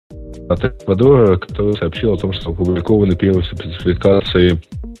от Эквадора, который сообщил о том, что опубликованы первые спецификации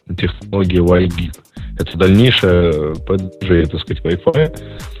технологии WiGig. Это дальнейшее продолжение, так сказать,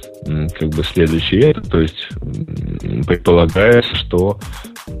 Wi-Fi, как бы следующее это, то есть предполагается, что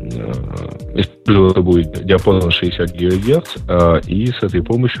использоваться будет диапазон 60 ГГц, и с этой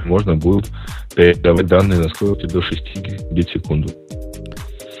помощью можно будет передавать данные на скорости до 6 гигабит в секунду.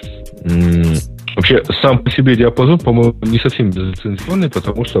 Вообще, сам по себе диапазон, по-моему, не совсем безлицензионный,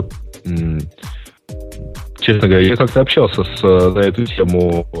 потому что, честно говоря, я как-то общался на эту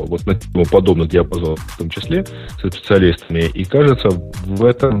тему, вот на тему подобных диапазонов, в том числе, со специалистами, и, кажется, в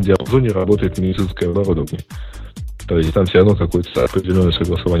этом диапазоне работает медицинское оборудование. То есть там все равно какое-то определенное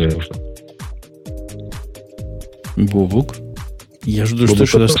согласование нужно. Бобук? Я жду, Бобук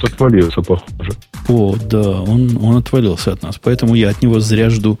что отвалился, похоже. О, да, он отвалился от нас, поэтому я от него зря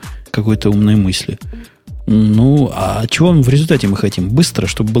жду какой-то умной мысли. Ну, а чего в результате мы хотим? Быстро,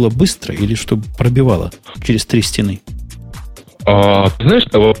 чтобы было быстро, или чтобы пробивало через 3 стены? Знаешь,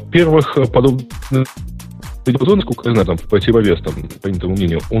 во-первых, подобный диапазон, насколько я знаю, там, по противовесам, по принятому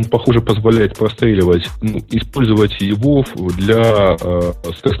мнению, он, похоже, позволяет простреливать, использовать его для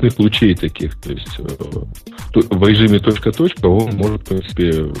скоростных лучей таких. То есть в режиме точка-точка он может, в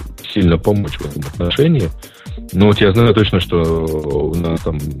принципе, сильно помочь в этом отношении. Но вот я знаю точно, что у нас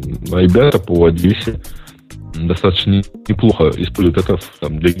там ребята по Одессе достаточно неплохо используют это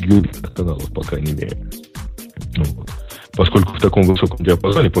там, для гигабитных каналов, по крайней мере. Вот. Поскольку в таком высоком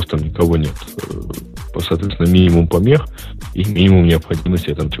диапазоне просто никого нет. Соответственно, минимум помех и минимум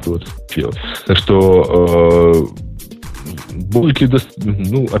необходимости там чего-то делать. Так что будет ли,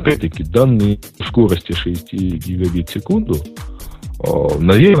 опять-таки, данные скорости 6 гигабит в секунду,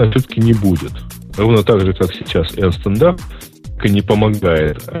 наверное, все-таки не будет. Ровно так же, как сейчас N-стандарт не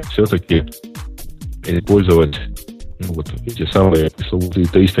помогает все-таки использовать эти самые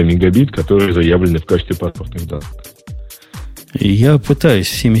 300 мегабит, которые заявлены в качестве паспортных данных. Я пытаюсь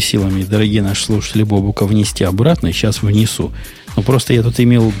всеми силами, дорогие наши слушатели, Бобука внести обратно, сейчас внесу. Но просто я тут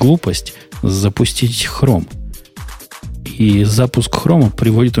имел глупость запустить Chrome. И запуск Chrome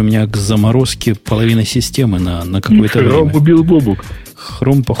приводит у меня к заморозке половины системы на какое-то время. Chrome убил Бобука.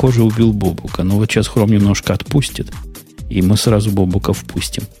 Chrome, похоже, убил Бобука. Но вот сейчас Chrome немножко отпустит, и мы сразу Бобука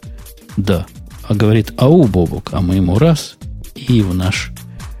впустим. Да. А говорит, ау, Бобук, а мы ему раз, и в наш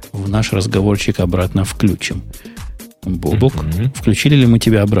разговорчик обратно включим. Бобук, включили ли мы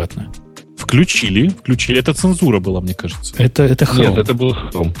тебя обратно? Включили. Это цензура была, мне кажется. Это Chrome. Нет, это был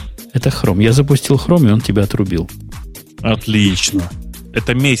Chrome. Это Chrome. Я запустил Chrome, и он тебя отрубил. Отлично.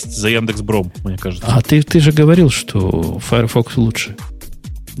 Это месть за Яндекс.Бром, мне кажется. А ты же говорил, что Firefox лучше.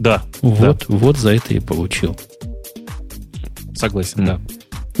 Да. Вот за это и получил. Согласен, да.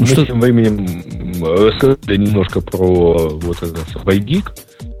 Мы тем временем рассказали немножко про вот этот WiGig,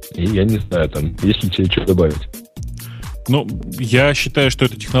 и я не знаю, там, есть ли тебе что добавить. Ну, я считаю, что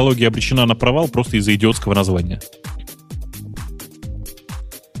эта технология обречена на провал просто из-за идиотского названия.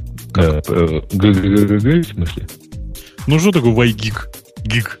 ГГГГ, в смысле? Ну, что такое WiGig?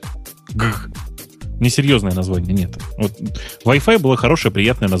 Гиг. Несерьезное название, нет. Вот Wi-Fi было хорошее,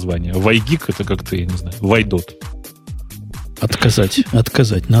 приятное название. WiGig это как-то, я не знаю, WiDot.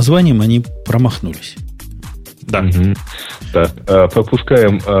 Отказать. Названием они промахнулись. Да. Так,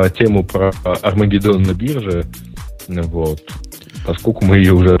 пропускаем тему про Армагеддон на бирже, вот, поскольку мы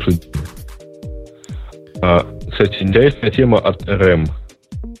ее уже обсудили. Кстати, интересная тема от РМ.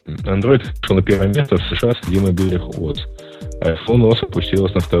 Android вышел на первое место в США среди мобильных ОС. iPhone OS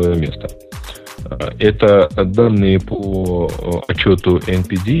опустилась на второе место. Это данные по отчету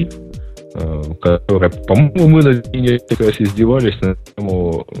NPD, которые, по-моему, мы на ней как раз издевались на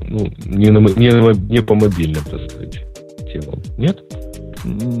тему, не по мобильным, так сказать, темам. Нет?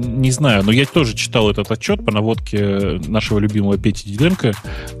 Не знаю, но я тоже читал этот отчет по наводке нашего любимого Пети Диденко,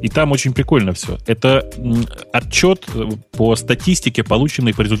 и там очень прикольно все. Это отчет по статистике,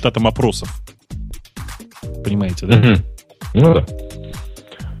 полученной по результатам опросов. Понимаете, да? Mm-hmm. Ну да.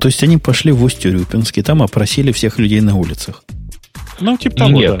 То есть они пошли в Усть-Урюпинск, там опросили всех людей на улицах. Ну, типа того,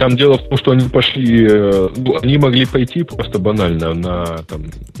 Нет, да. Там дело в том, что они пошли... они могли пойти просто банально на, там,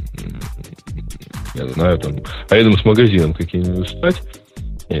 я знаю, там, рядом с магазином какие-нибудь встать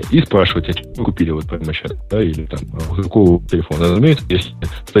и спрашивать, а что вы купили вот прямо сейчас, да, или там, какого телефона. Разумеется, если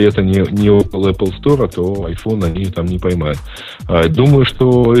стоят они не около Apple Store, то iPhone они там не поймают. Думаю,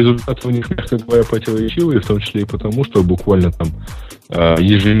 что результаты у них, мягко говоря, противоречивые, в том числе и потому, что буквально там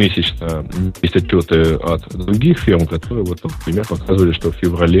ежемесячно есть отчеты от других фирм, которые, вот, например, показывали, что в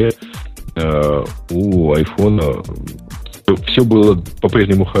феврале у iPhone все было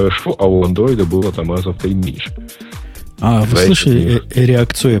по-прежнему хорошо, а у Android было там раза в 3 меньше. А вы слышали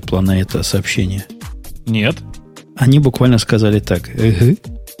реакцию Apple на это сообщение? Нет. Они буквально сказали так.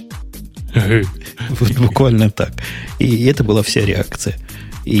 Буквально так. И это была вся реакция.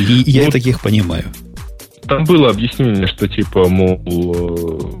 И я таких понимаю. Там было объяснение, что типа, мол,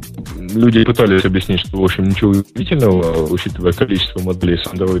 люди пытались объяснить, что, в общем, ничего удивительного, учитывая количество моделей с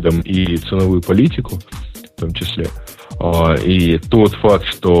андроидом и ценовую политику, в том числе. И тот факт,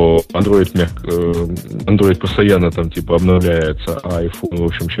 что Android постоянно там типа обновляется, а iPhone, в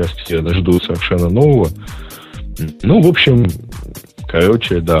общем, сейчас все ждут совершенно нового. Ну, в общем,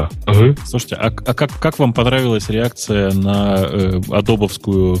 короче, да. Слушайте, а как вам понравилась реакция на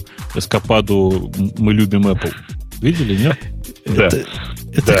адобовскую эскападу «Мы любим Apple»? Видели, нет?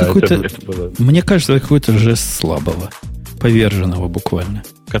 Это какой-то... Мне кажется, это какой-то жест слабого, поверженного буквально.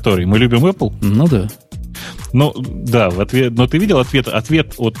 Который? «Мы любим Apple»? Ну да. Ну, да, в ответ, но ты видел ответ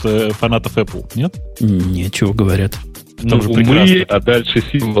от фанатов Apple, нет? Ничего говорят. Там же мы, а дальше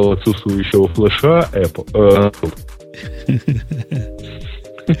символ отсутствующего флеша Apple.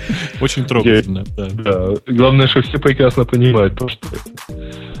 Очень трогательно. Да. Главное, что все прекрасно понимают то, что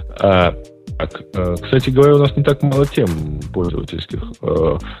это. Кстати говоря, у нас не так мало тем пользовательских.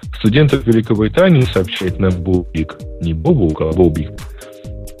 Студенты в Великобритании, сообщает нам Бобик, не Бобук, а Бобик,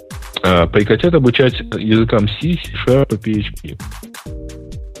 прекратят обучать языкам C, C# и PHP.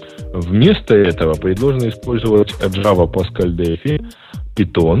 Вместо этого предложено использовать Java, Pascal, Delphi,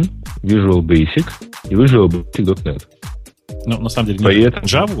 Python, Visual Basic и Visual Basic.net. Ну, на самом деле, нет.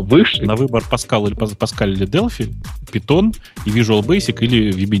 Java на выбор Pascal или Delphi, Python и Visual Basic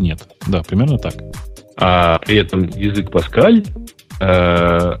или VBNet. Да, примерно так. А при этом язык Pascal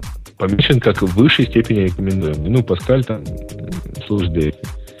помечен как в высшей степени рекомендуемый. Ну, Pascal там служит Delphi.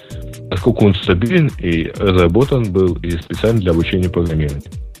 Поскольку он стабилен и разработан был и специально для обучения программированию.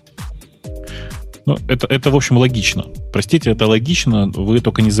 Ну, это, в общем, логично. Простите, это логично. Вы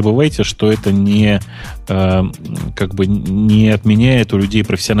только не забывайте, что это не отменяет у людей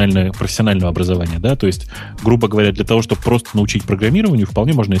профессионального образования. Да? То есть, грубо говоря, для того, чтобы просто научить программированию,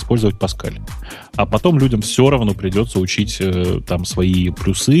 вполне можно использовать Pascal. А потом людям все равно придется учить там свои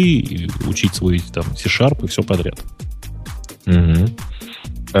плюсы, учить свой там C# и все подряд. Угу.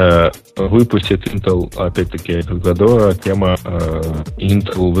 Выпустит Intel, опять-таки, Эквадора, тема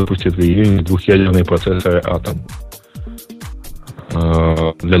Intel выпустит в июне двухъядерные процессоры Atom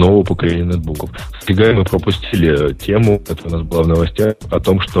для нового поколения ноутбуков. Сбегаем, мы пропустили тему, которая у нас была в новостях, о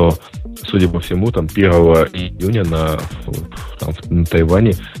том, что, судя по всему, там 1 июня на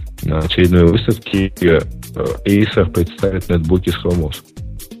Тайване на очередной выставке Acer представит ноутбуки с Chrome OS.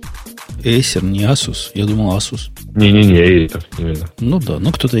 Acer, не Asus. Я думал Asus. Не-не-не, Acer, именно. Ну да,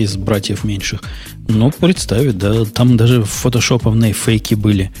 кто-то из братьев меньших. Ну, представит, да. Там даже фотошоповные фейки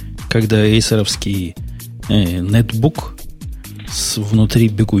были, когда эйсеровский нетбук с внутри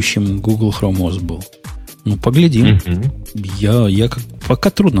бегущим Google Chrome OS был. Ну, поглядим. Я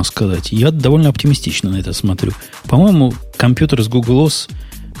пока трудно сказать. Я довольно оптимистично на это смотрю. По-моему, компьютер с Google OS,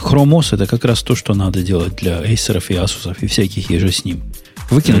 Chrome OS это как раз то, что надо делать для Acer'ов и Asus'ов и всяких еже с ним.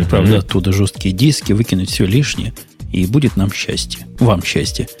 Выкинуть, правда, оттуда жесткие диски, выкинуть все лишнее, и будет нам счастье. Вам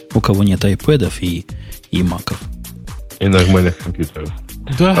счастье, у кого нет iPad'ов и маков. И нормальных компьютеров.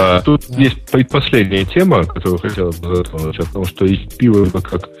 Да. Тут есть предпоследняя тема, которую хотел бы затронуть, о том, что HP, вроде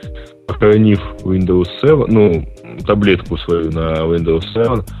как похоронив Windows 7, таблетку свою на Windows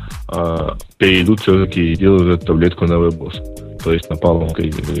 7, перейдут все-таки и делают эту таблетку на WebOS, то есть на паломской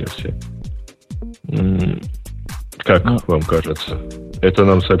версии. Как вам кажется? Это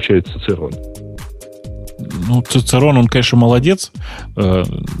нам сообщает Цицерон. Ну, Цицерон, он, конечно, молодец. Но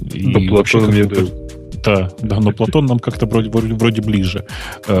Платон мне да, но Платон нам как-то вроде ближе.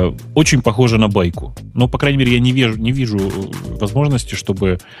 Очень похоже на байку. Но, по крайней мере, я не вижу возможности,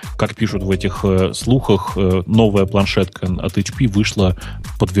 чтобы, как пишут в этих слухах, новая планшетка от HP вышла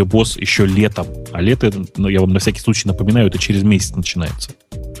под WebOS еще летом. А лето, я вам на всякий случай напоминаю, это через месяц начинается.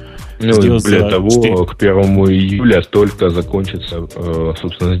 Для того, к 1 июля только закончится,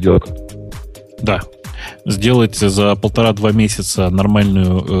 собственно, сделка. Да. Сделать за 1,5-2 месяца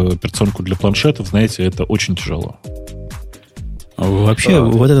нормальную операционку для планшетов, знаете, это очень тяжело. Вообще,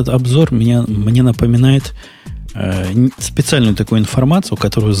 вот этот обзор мне напоминает специальную такую информацию,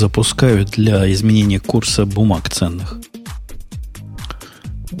 которую запускают для изменения курса бумаг ценных.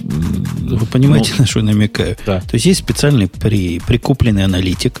 Вы понимаете, на что я намекаю? Да. То есть есть специальный прикупленный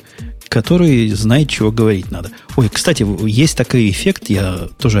аналитик, который знает, чего говорить надо. Ой, кстати, есть такой эффект, я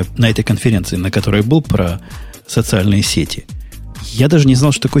тоже на этой конференции, на которой был, про социальные сети. Я даже не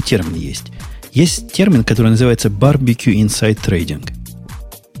знал, что такой термин есть. Есть термин, который называется barbecue inside trading.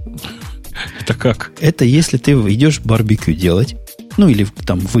 Это как? Это если ты идешь барбекю делать, ну или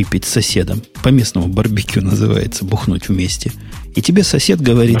там выпить с соседом, по местному барбекю называется, бухнуть вместе, и тебе сосед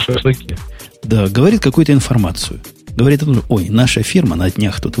говорит... Да, говорит какую-то информацию. Говорит, ой, наша фирма на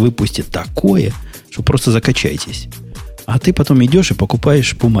днях тут выпустит такое, что просто закачайтесь. А ты потом идешь и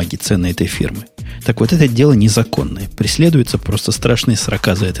покупаешь бумаги ценные этой фирмы. Так вот, это дело незаконное. Преследуется, просто страшные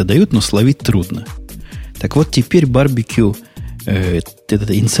срока за это дают, но словить трудно. Так вот, теперь барбекю,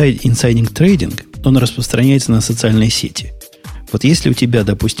 этот инсайдинг трейдинг, он распространяется на социальные сети. Вот если у тебя,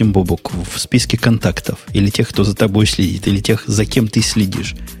 допустим, Бобок, в списке контактов, или тех, кто за тобой следит, или тех, за кем ты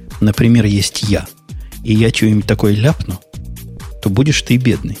следишь, например, есть я, и я что-нибудь такое ляпну, то будешь ты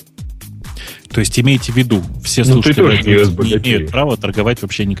бедный. То есть имейте в виду, все слушатели не имеют права торговать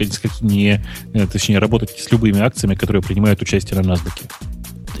вообще точнее, работать с любыми акциями, которые принимают участие на NASDAQ.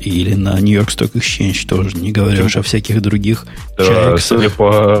 Или на Нью-Йорк Stock Exchange тоже, не говоря уж о всех других судя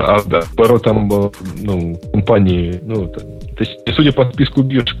по оборотам компании, судя по списку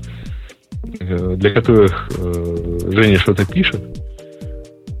бирж, для которых Женя что-то пишет.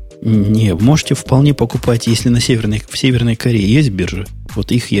 Не, можете вполне покупать, если в Северной Корее есть биржа,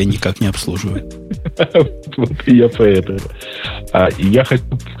 вот их я никак не обслуживаю. Вот и я поэтому. Я хочу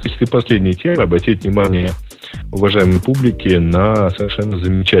в качестве последней темы обратить внимание уважаемой публики на совершенно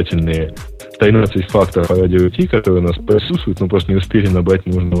замечательные 13 фактов по радио Ти, которые у нас присутствуют, но просто не успели набрать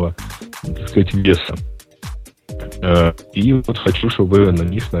нужного, так сказать, веса. И вот хочу, чтобы вы на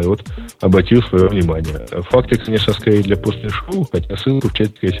них народ обратил свое внимание. Факты, конечно, скорее для после шоу, хотя ссылку в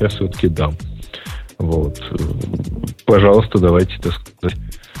чатике я сейчас все-таки дам. Вот. Пожалуйста, давайте, так сказать.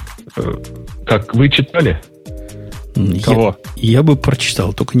 Как, вы читали? Кого? Я бы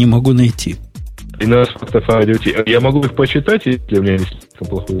прочитал, только не могу найти. 13 фактов по радио Ти. Я могу их почитать, если у меня есть слишком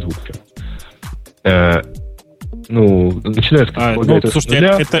плохой звук. Начинается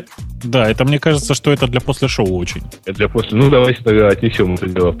слушайте, это мне кажется, что это для после шоу очень. Это для после. Давайте тогда отнесем это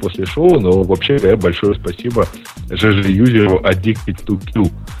дело в после шоу, но вообще говоря, большое спасибо ЖЖ-юзеру Addicted to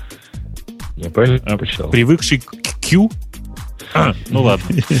Q. Я правильно почитал? Привыкший к Q? Ну ладно.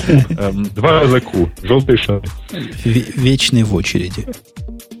 2 раза Q. Желтый шар. Вечный в очереди.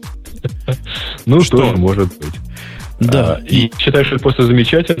 Что может быть. Да. И считаю, что это просто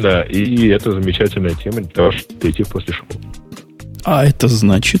замечательно, и это замечательная тема для того, чтобы перейти после шоу. А это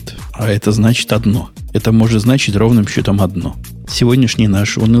значит одно. Это может значить ровным счетом одно. Сегодняшний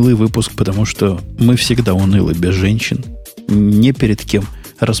наш унылый выпуск, потому что мы всегда унылы без женщин. Не перед кем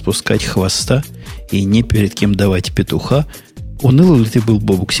распускать хвоста и не перед кем давать петуха. Унылый ли ты был,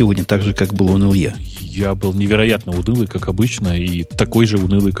 Бобук, сегодня так же, как был уныл я? Я был невероятно унылый, как обычно, и такой же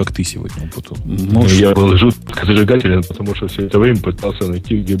унылый, как ты сегодня. Я был жутко зажигателен, потому что все это время пытался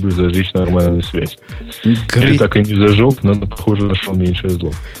найти, где бы зажечь нормальную связь. Я так и не зажег, но, похоже, нашел меньшее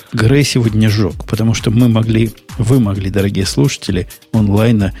зло. Грей сегодня жег, потому что вы могли, дорогие слушатели,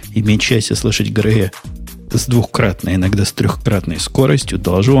 онлайна иметь счастье слышать Грея с 2-кратной, иногда с 3-кратной скоростью.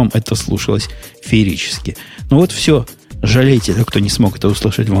 Доложу вам, это слушалось феерически. Ну вот все. Жалейте, кто не смог это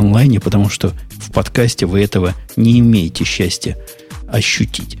услышать в онлайне, потому что в подкасте вы этого не имеете счастья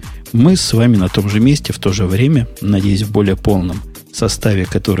ощутить. Мы с вами на том же месте в то же время, надеюсь, в более полном составе,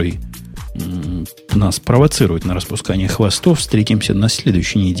 который нас провоцирует на распускание хвостов. Встретимся на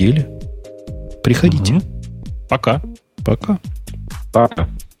следующей неделе. Приходите. Пока. Пока.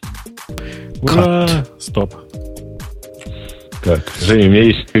 Ура! Стоп. Так, Женя, у меня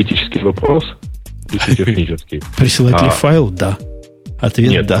есть критический вопрос. Технический. Присылать ли файл? Да.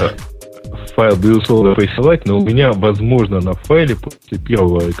 Ответ нет, да. Файл, безусловно, присылать, но у меня, возможно, на файле после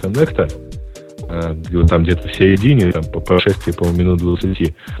первого реконнекта, там где-то в середине, там, по прошествии, по-моему, минут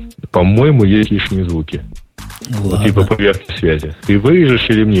 20, по-моему, есть лишние звуки. Ладно. Типа проверки связи. Ты вырежешь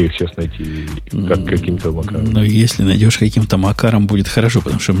или мне их сейчас найти каким-то макаром? Ну, если найдешь каким-то макаром, будет хорошо,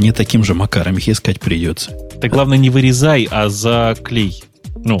 потому что мне таким же макаром их искать придется. Ты, главное, не вырезай, а заклей.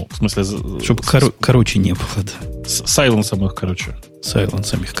 Ну, в смысле... Чтобы короче не было, да. С сайленсом их, короче.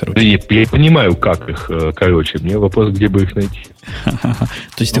 Сайленсом их, короче. Да, я понимаю, как их, короче. Мне вопрос, где бы их найти. То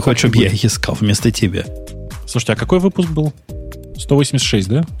есть ты хочешь, чтобы я их искал вместо тебя? Слушайте, а какой выпуск был? 186,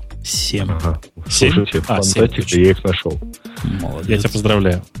 да? 7. Ага. 7? Слушайте, фантастика, я их нашел. Молодец. Я тебя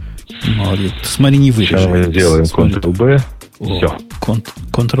поздравляю. Молодец. Смотри, не вырежи. Сейчас мы сделаем Ctrl-B. Все.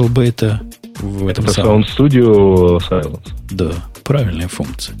 Ctrl-B это в этом самом. Это Sound Studio Silence. Да, правильная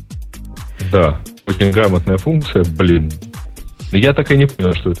функция. Да, очень грамотная функция, блин. Я так и не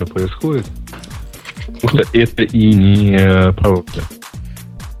понял, что это происходит. Потому что это и не правда.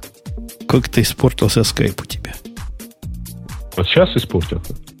 Как-то испортился скайп у тебя. Вот сейчас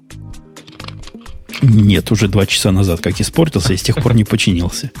испортился? Нет, уже 2 часа назад как испортился, и с тех пор не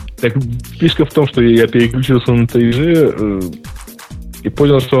починился. Так фишка в том, что я переключился на 3G и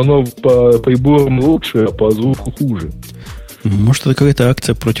понял, что оно по приборам лучше, а по звуку хуже. Может, это какая-то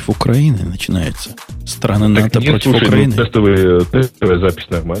акция против Украины начинается? Страны НАТО против слушай, Украины? Тестовая запись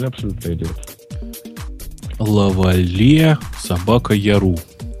нормально абсолютно идет. Лавале собака Яру.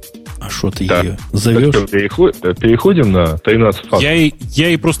 А что ты ее зовешь? Переходим на 13 фактов. Я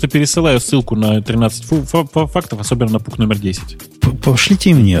ей просто пересылаю ссылку на 13 фактов, особенно на пункт номер 10.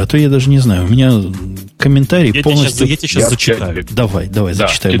 Пошлите мне, а то я даже не знаю. У меня комментарий полностью... Я тебе сейчас зачитаю. Давай,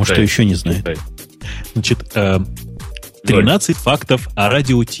 зачитай. Может, кто еще не знает. Значит, 13 фактов о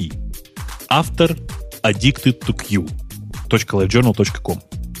радио T. Автор addicted2q.livejournal.com.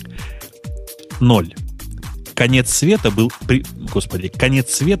 0. Конец света был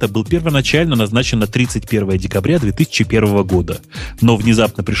первоначально назначен на 31 декабря 2001 года, но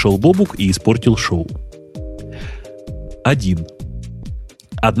внезапно пришел Бобук и испортил шоу. 1.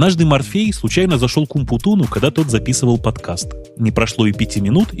 Однажды Морфей случайно зашел к Умпутуну, когда тот записывал подкаст. Не прошло и 5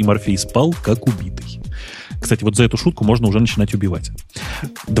 минут, и Морфей спал, как убитый. Кстати, вот за эту шутку можно уже начинать убивать.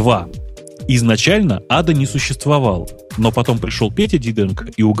 2. Изначально ада не существовало, но потом пришел Петя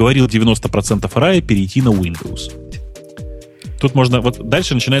Диденко и уговорил 90% рая перейти на Windows. Тут можно... Вот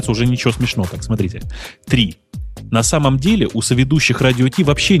дальше начинается уже ничего смешного. Так, смотрите. 3. На самом деле у соведущих радио Ти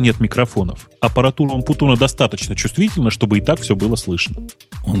вообще нет микрофонов. Аппаратура Умпутуна достаточно чувствительна, чтобы и так все было слышно.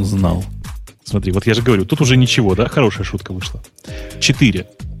 Он знал. Смотри, вот я же говорю, тут уже ничего, да? Хорошая шутка вышла. 4.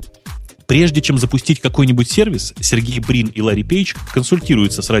 Прежде чем запустить какой-нибудь сервис, Сергей Брин и Ларри Пейдж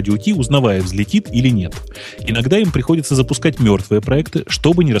консультируются с радио Ти, узнавая, взлетит или нет. Иногда им приходится запускать мертвые проекты,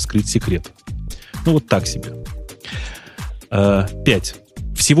 чтобы не раскрыть секрет. Ну, вот так себе. 5.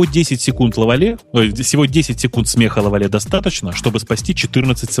 Всего 10 секунд смеха Лавале достаточно, чтобы спасти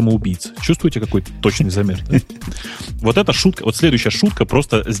 14 самоубийц. Чувствуете, какой точный замер? Да? Вот эта шутка, вот следующая шутка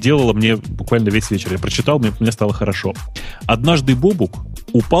просто сделала мне буквально весь вечер. Я прочитал, мне стало хорошо. Однажды Бобук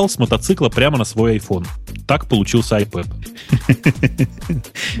упал с мотоцикла прямо на свой iPhone. Так получился iPad.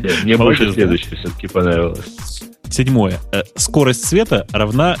 Мне больше следующее все-таки понравилось. 7. Скорость света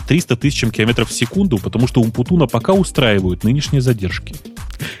равна 300 тысячам километров в секунду, потому что Умпутуна пока устраивают нынешние задержки.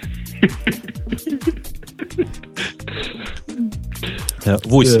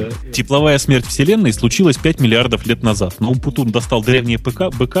 8. Тепловая смерть Вселенной случилась 5 миллиардов лет назад, но Умпутун достал древние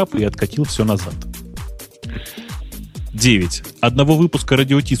бэкапы и откатил все назад. 9. Одного выпуска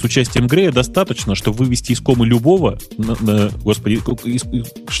радио Ти с участием Грея достаточно, чтобы вывести из комы любого... Господи,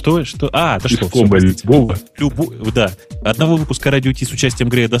 что? А, да что? Из комы любого? Да. Одного выпуска радио Ти с участием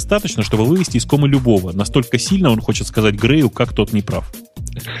Грея достаточно, чтобы вывести из комы любого. Настолько сильно он хочет сказать Грею, как тот неправ.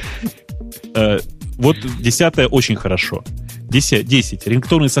 Вот 10 очень хорошо. 10.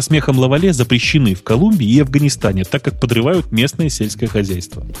 Рингтоны со смехом Лавале запрещены в Колумбии и Афганистане, так как подрывают местное сельское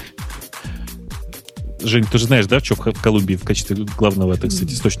хозяйство. Жень, ты же знаешь, да, что в Колумбии в качестве главного, так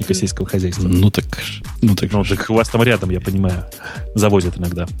сказать, источника сельского хозяйства? Ну так у вас там рядом, я понимаю, завозят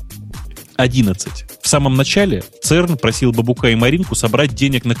иногда. 11. В самом начале ЦЕРН просил Бабука и Маринку собрать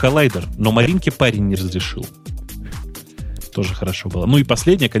денег на коллайдер, но Маринке парень не разрешил. Тоже хорошо было. Ну и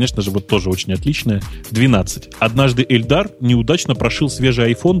последнее, конечно же, вот тоже очень отличное. 12. Однажды Эльдар неудачно прошил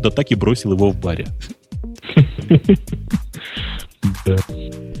свежий iPhone, да так и бросил его в баре.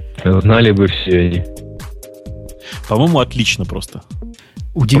 Знали бы все они. По-моему, отлично просто.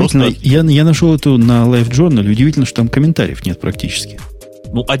 Удивительно, просто... я нашел эту на LiveJournal, удивительно, что там комментариев нет практически.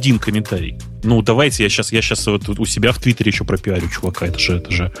 Ну, один комментарий. Ну, давайте я сейчас вот у себя в Твиттере еще пропиарю чувака.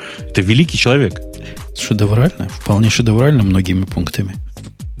 Это великий человек. Шедеврально, вполне шедеврально многими пунктами.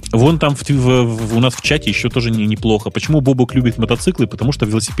 Вон там у нас в чате еще тоже неплохо. Почему Бобок любит мотоциклы? Потому что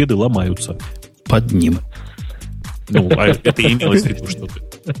велосипеды ломаются. Под ним. Ну, а это и имелось в виду что-то.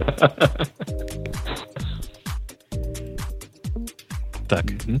 Так,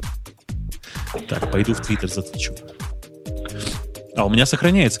 пойду в Твиттер затычу. А, у меня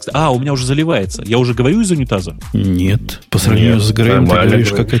сохраняется. У меня уже заливается. Я уже говорю из унитаза? Нет. По сравнению с Греем ты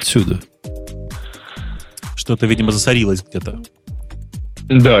говоришь как отсюда. Что-то, видимо, засорилось где-то.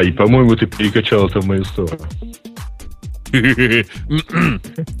 Да, и, по-моему, ты перекачал это в мою сторону.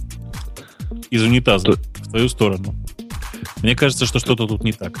 Из унитаза в твою сторону. Мне кажется, что что-то тут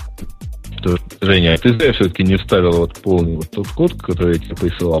не так. Женя, ты зря все-таки не вставил вот полный вот тот код, который я тебе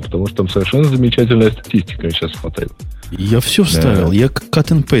присылал, потому что там совершенно замечательная статистика сейчас хватает. Я все вставил. Да. Я cut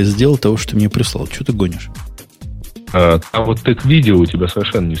and paste сделал того, что мне прислал. Что ты гонишь? А вот так видео у тебя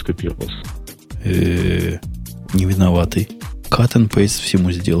совершенно не скопировалось. Не виноватый. Cut and paste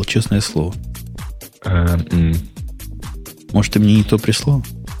всему сделал, честное слово. Может, ты мне не то прислал?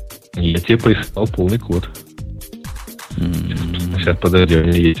 Я тебе прислал полный код. Сейчас, подожди, у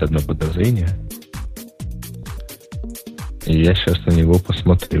меня есть одно подозрение. И я сейчас на него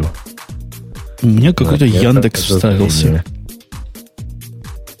посмотрю. У меня какой-то Яндекс вставился.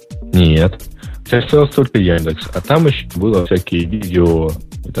 Нет. Сейчас вставился только Яндекс. А там еще было всякие видео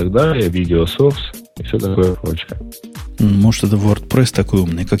и так далее, видеосорс и все такое прочее. Может, это WordPress такой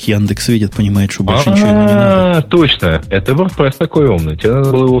умный, как Яндекс видит, понимает, что больше ничего ему не надо. Точно. Это WordPress такой умный. Тебе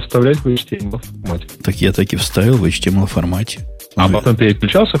надо было его вставлять в HTML формате. Так я так и вставил в HTML формате. А потом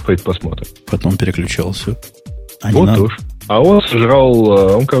переключался в предпросмотр? Потом переключался. Вот уж. А он сжирал,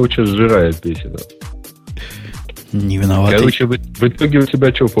 он, короче, сжирает весь это. Не виноватый. Короче, в итоге у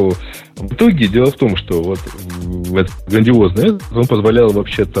тебя что? В итоге дело в том, что вот в этот грандиозный он позволял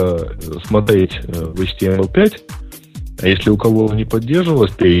вообще-то смотреть в HTML5, а если у кого не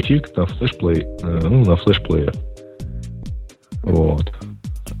поддерживалось, перейти на флешплей, на флешплеер. Вот.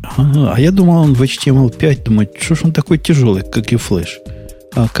 А я думал, он в HTML5, думаю, что ж он такой тяжелый, как и флеш.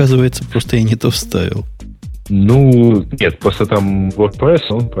 А оказывается, просто я не то вставил. Ну, нет, просто там WordPress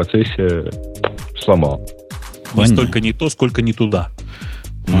он в процессе сломал. Не столько не то, сколько не туда.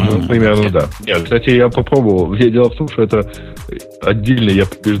 Ну, примерно, да. Нет, кстати, я попробовал. Дело в том, что это отдельно я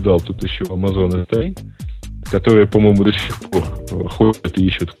побеждал тут еще Amazon STI, которые, по-моему, до сих пор ходят и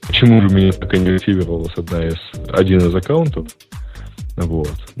ищут, почему же у меня так и не активировалась один из аккаунтов.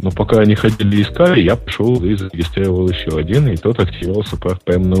 Вот. Но пока они ходили и искали, я пришел и зарегистрировал еще один, и тот активировался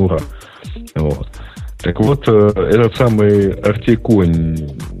прям на ура. Вот. Так вот, этот самый RT-конь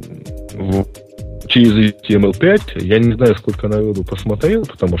через HTML5, я не знаю, сколько народу посмотрел,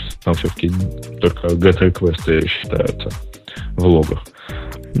 потому что там все-таки только get-реквесты считаются в логах.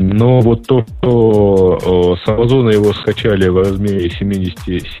 Но вот то, что с Amazon его скачали в размере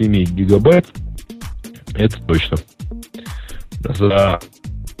 77 гигабайт, это точно.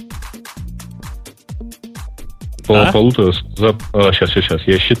 Сейчас,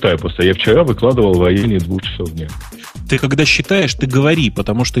 я считаю, просто я вчера выкладывал в районе 2 часов дня. Ты когда считаешь, ты говори,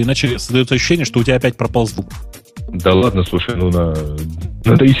 потому что иначе создается ощущение, что у тебя опять пропал звук. Да ладно, слушай, на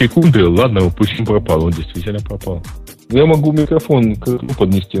 3 секунды, ладно, пусть он пропал, он действительно пропал. Я могу микрофон к окну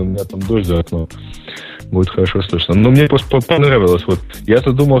поднести, у меня там дождь за окном. Будет хорошо слышно. Но мне просто понравилось. Вот.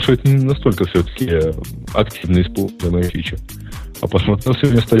 Я-то думал, что это не настолько все-таки активно используемая фича. А посмотрел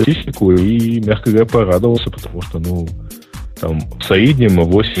сегодня статистику и, мягко говоря, порадовался, потому что, там в среднем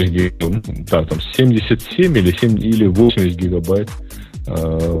 80 гигабайт, там 77 или 80 гигабайт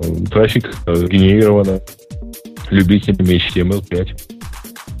трафик генерировано любителями HTML5.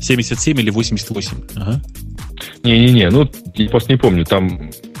 77 или 88? Ага. Не-не-не, я просто не помню,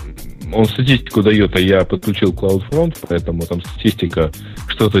 там он статистику дает, а я подключил CloudFront, поэтому там статистика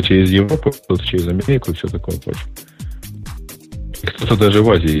что-то через Европу, что-то через Америку и все такое прочее. Кто-то даже в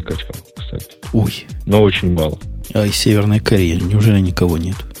Азии качал, кстати. Ой. Но очень мало. А из Северной Кореи неужели никого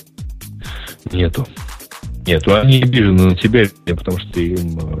нет? Нету. Они обижены на тебя, потому что ты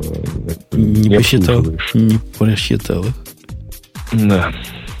им не посчитал, не просчитал их. Да.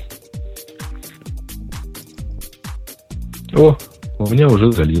 О, у меня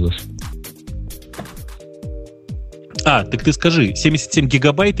уже залилось. Так ты скажи, 77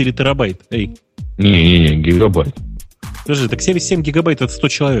 гигабайт или терабайт? Эй. Не, гигабайт. Подожди, так 77 гигабайт это 100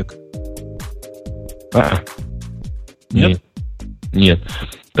 человек. Нет? Нет.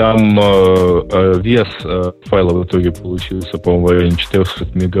 Там вес файла в итоге получился, по-моему, в районе 400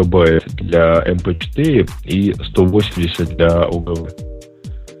 мегабайт для MP4 и 180 для OGV.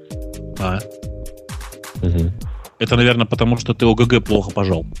 Угу. Это, наверное, потому что ты ОГГ плохо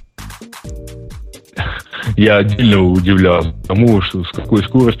пожал. Я отдельно удивлялся тому, что с какой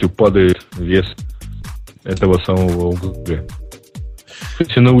скоростью падает вес этого самого ОГГ.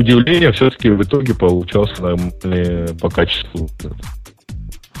 Кстати, на удивление, все-таки в итоге получался нормальный по качеству.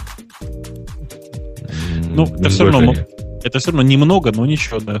 Это все равно немного, но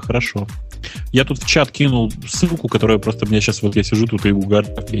ничего, да, хорошо. Я тут в чат кинул ссылку, которая просто меня сейчас, вот я сижу тут и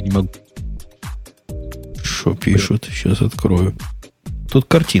угораю, я не могу. Что пишут? Сейчас открою. Тут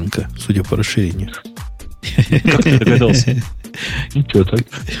картинка, судя по расширению. Как ты догадался? Ничего так.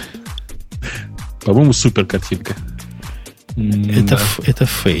 По-моему, супер картинка. Это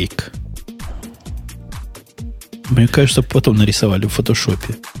фейк. Мне кажется, потом нарисовали в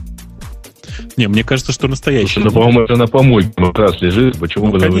фотошопе. Не, мне кажется, что настоящий. Слушай, по-моему, это на помойке как раз лежит.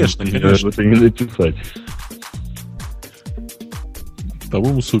 Почему бы конечно. это не написать?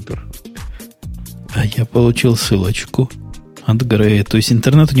 По-моему, супер. А я получил ссылочку от Грея. То есть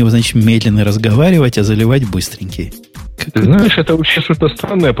интернет у него, значит, медленно разговаривать, а заливать быстренький. Ты знаешь, это вообще что-то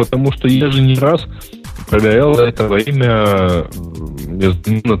странное, потому что я же не раз проверял это во время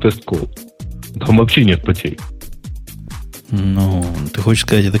на тест-колл. Там вообще нет потерь. Ну, ты хочешь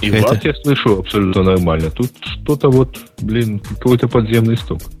сказать, это И какая-то... вас я слышу абсолютно нормально. Тут что-то вот, какой-то подземный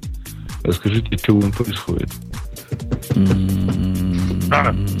стук. Расскажите, что он происходит.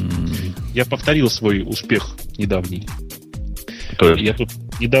 Я повторил свой успех недавний. То есть? Я тут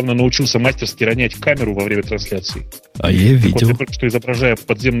недавно научился мастерски ронять камеру во время трансляции. А я видел. Я только что, изображая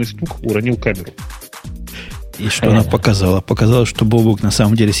подземный стук, уронил камеру. И что она показала? Показала, что Бобук на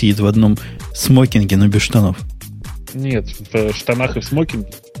самом деле сидит в одном смокинге, но без штанов. Нет, в штанах и в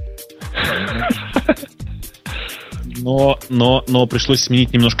смокинге. Но пришлось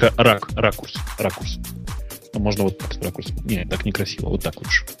сменить немножко ракурс. Можно вот так с ракурсом. Нет, так некрасиво. Вот так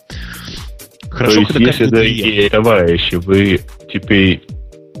лучше. Хорошо, то есть, если, дорогие товарищи, вы теперь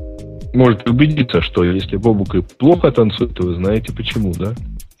можете убедиться, что если Бобук и плохо танцует, то вы знаете почему, да?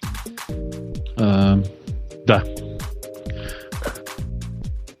 Да.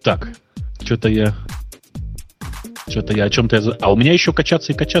 Так, что-то я о чем-то... А у меня еще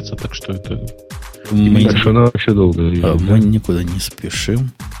качаться и качаться, так что это... Так что нам еще долго. Мы никуда не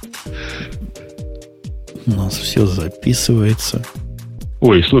спешим. У нас все записывается.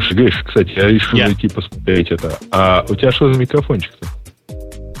 Ой, слушай, Гриш, кстати, я решил зайти посмотреть это. А у тебя что за микрофончик-то?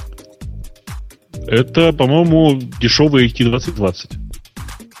 Это, по-моему, дешевый RT2020.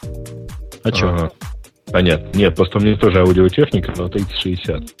 А что? Понятно. Нет, просто у меня тоже аудиотехника, но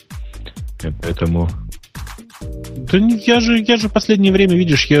 3060. Поэтому... Да я же в последнее время,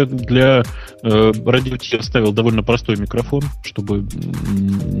 видишь, я для радио Ти оставил довольно простой микрофон, чтобы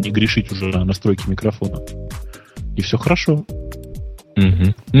не грешить уже на настройки микрофона. И все хорошо.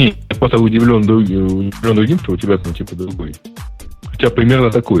 Угу. Не, я просто удивлен другим, что у тебя там типа другой. Хотя примерно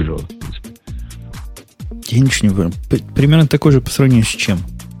такой же. В принципе. Я ничего не понял. Примерно такой же по сравнению с чем?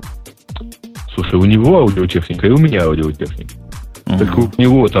 Слушай, у него аудиотехника, и у меня аудиотехника. Только у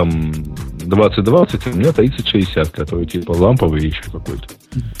него там 2020, а у меня 3060, который типа ламповый или еще какой-то.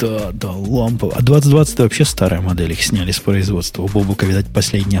 Да, ламповый. А 2020 вообще старая модель, их сняли с производства. У Бобука, видать,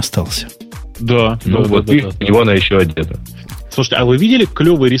 последний остался. Да. У него она еще одета. Слушайте, а вы видели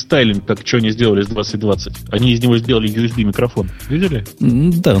клевый рестайлинг, как что они сделали с 2020? Они из него сделали USB-микрофон. Видели?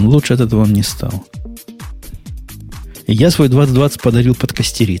 Да, лучше от этого он не стал. Я свой 2020 подарил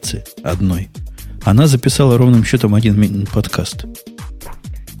подкастерице одной. Она записала ровным счетом один подкаст.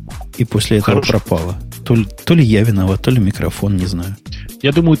 И после этого пропала. То ли я виноват, то ли микрофон, не знаю.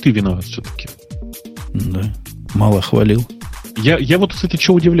 Я думаю, ты виноват все-таки. Да. Мало хвалил. Я вот, кстати,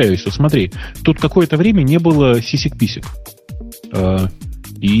 что удивляюсь. Вот смотри, тут какое-то время не было сисек-писек.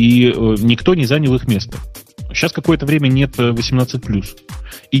 И никто не занял их место. Сейчас какое-то время нет 18+.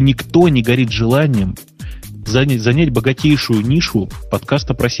 И никто не горит желанием занять богатейшую нишу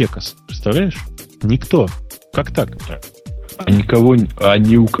подкаста про секос. Представляешь? Никто. Как так? А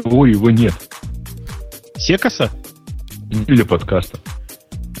ни у кого его нет. Секоса? Или подкаста.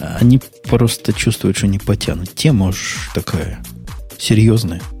 Они просто чувствуют, что не потянут. Тема уж такая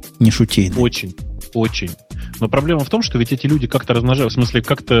серьезная, не шутейная. Очень. Но проблема в том, что ведь эти люди как-то размножаются, в смысле,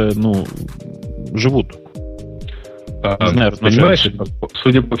 как-то, живут. Не знаю, понимаешь,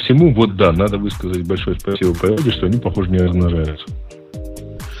 судя по всему, вот да, надо высказать большое спасибо природе, что они, похоже, не размножаются.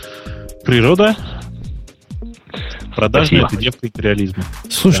 Природа? Продажная девка империализма.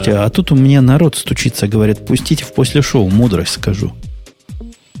 Слушайте, а тут у меня народ стучится, говорят, пустите в после шоу, мудрость скажу.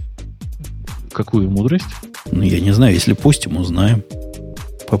 Какую мудрость? Я не знаю, если пустим, узнаем.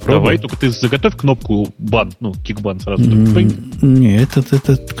 Попробуй. Давай, только ты заготовь кнопку бан, кикбан сразу. Не, это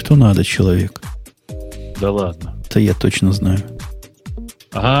кто надо человек. Да ладно. Это я точно знаю.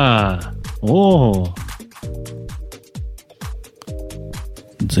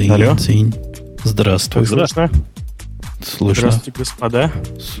 Дзынь. Здравствуй. Слышно? Здравствуйте, господа.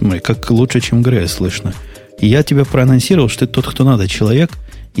 Смотри, как лучше, чем Грея слышно. И я тебя проанонсировал, что ты тот, кто надо человек,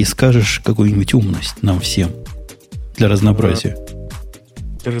 и скажешь какую-нибудь умность нам всем. Для разнообразия.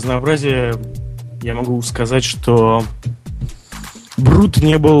 Для разнообразия я могу сказать, что Брут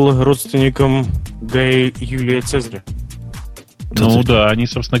не был родственником Гая Юлия Цезаря. Да, они,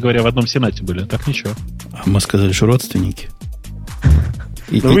 собственно говоря, в одном сенате были. Так ничего. А мы сказали, что родственники.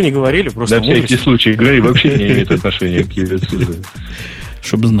 Но вы не говорили, просто... На всякий случай, Грей вообще не имеет отношения к Юлию Цезарю.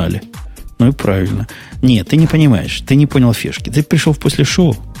 Чтобы знали. Ну и правильно. Нет, ты не понимаешь. Ты не понял фишки. Ты пришел в после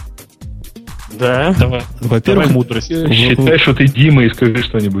шоу. Да. Во-первых, мудрость. Считай, что ты Дима, и скажи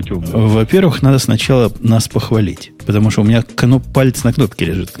что-нибудь умное. Во-первых, надо сначала нас похвалить. Потому что у меня палец на кнопке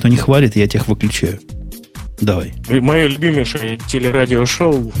лежит. Кто не хвалит, я тех выключаю. Давай. Мое любимейшее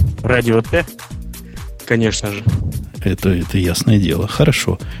телерадиошоу «Радио Т», конечно же. Это ясное дело.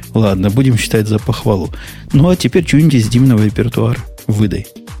 Хорошо. Ладно, будем считать за похвалу. Ну, а теперь что-нибудь из Диминого репертуара выдай.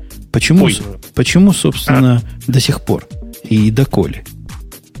 Почему, собственно, до сих пор? И доколе?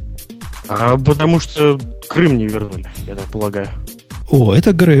 А потому что Крым не вернули, я так полагаю. О,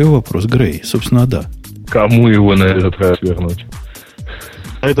 это Грею вопрос. Грей, собственно, да. Кому его на этот раз вернуть?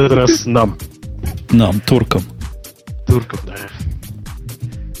 На этот раз нам. Нам, туркам. Туркам, да.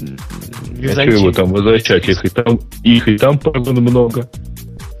 А что его там возвращать? Их и там, пардон, много.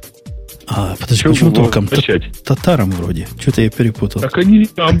 А, подожди, Чего почему его туркам? возвращать? Татарам вроде. Что-то я перепутал. Так они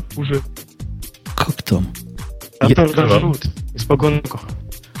там уже. Как там? А Я- там живут испокон веков.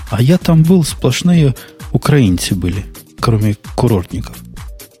 А я там был, сплошные украинцы были, кроме курортников.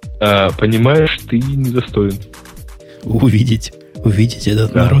 Понимаешь, ты недостоин. Увидеть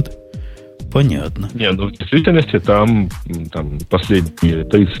этот Да. народ. Понятно. Не, ну в действительности там последние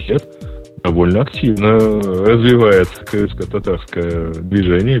 30 лет довольно активно развивается крымско-татарское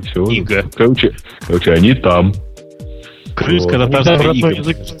движение, и все. Ига. Короче, они там. Крымско-татарская Родной ига.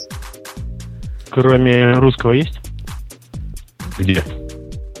 язык, кроме русского, есть? Где?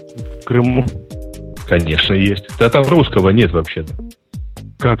 В Крыму. Конечно, есть. Да там русского нет вообще-то.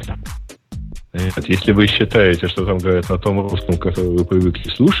 Как-то. Нет, если вы считаете, что там говорят на том русском, который вы привыкли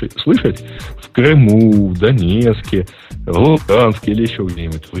слышать, в Крыму, в Донецке, в Луганске или еще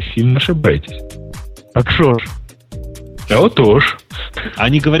где-нибудь, вы сильно ошибаетесь. Так шо ж? А вот тоже.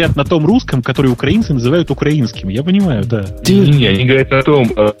 Они говорят на том русском, который украинцы называют украинским. Я понимаю, да. Не, они говорят на том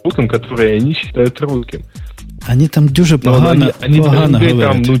русском, который они считают русским. Они там дюже Но погано, они погано говорят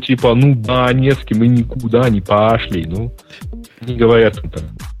говорят. там, Донецкий, мы никуда не пошли. Не говорят там.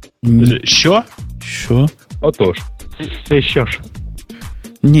 Що? Що? Отож. Ти що ж?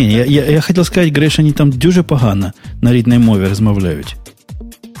 Ні, я хотів сказати, Гриш, вони там дуже погано на рідній мові розмовляють.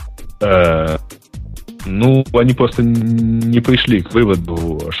 Они просто не пришли к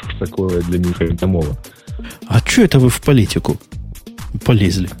выводу, что ж такое для них эта мова. А что это вы в политику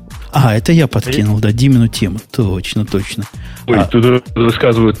полезли? А, это я подкинул, да, Димину тему. Точно. Ой, тут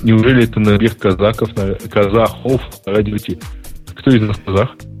рассказывают, неужели это набег казахов на радио Ти? Кто из нас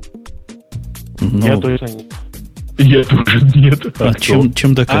казах? Ну, Я точно не. Я тоже нет. а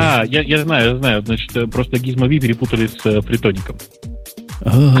чем докажешь? А, я знаю. Значит, просто Гизмови перепутали с Притоником.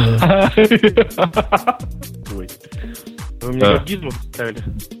 А, Ой. Вы мне как гизму представили?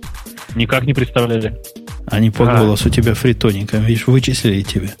 Никак не представляли. Они по голосу тебя фритоником, видишь, вычислили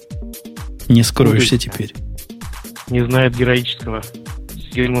тебя. Не скроешься теперь. Не знает героического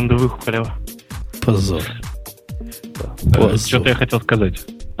Сигизмунда Выхухолева. Позор. Что-то я хотел сказать.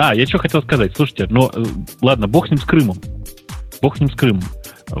 Я что хотел сказать. Слушайте, ладно, бог с ним с Крымом.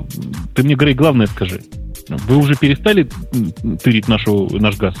 Ты мне, Грей, главное скажи. Вы уже перестали тырить наш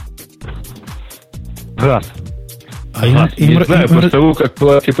газ? Газ. Не знаю, после того, как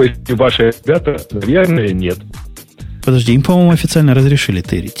платят ваши ребята, наверное, нет. Подожди, им, по-моему, официально разрешили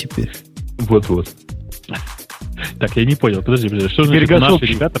тырить теперь. Вот. Так, я не понял. Подожди. Что значит, наши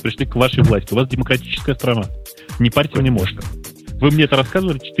ребята пришли к вашей власти? У вас демократическая страна. Не парьте мне мозг. Вы мне это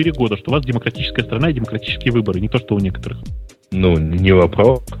рассказывали 4 года, что у вас демократическая страна и демократические выборы, не то, что у некоторых. Не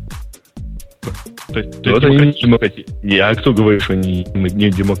вопрос. То есть А кто говорит, что они не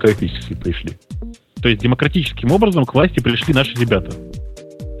демократически пришли? То есть демократическим образом к власти пришли наши ребята.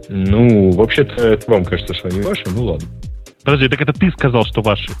 Вообще-то это вам кажется, что они ваши, ладно. Подожди, так это ты сказал, что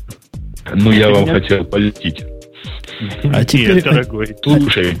ваши. Я вам хотел полететь. А теперь... Нет, дорогой.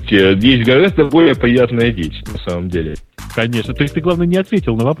 Слушайте, есть гораздо более приятная вещь, на самом деле. Конечно. То есть ты, главное, не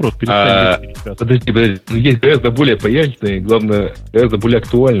ответил на вопрос. Подожди. Есть гораздо более приятная и, главное, гораздо более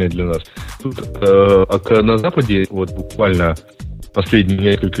актуальная для нас. Тут на Западе буквально последние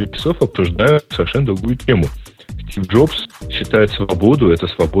несколько часов обсуждают совершенно другую тему. Стив Джобс считает свободу – это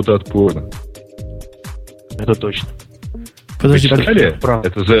свобода от порно. Это точно. Подожди, Вы читали?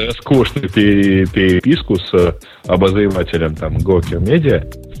 Это за роскошную переписку с обозревателем Gawker Media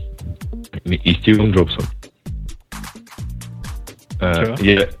и Стивом Джобсом.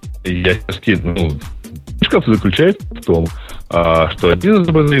 Я скину. Фишка заключается в том, что один из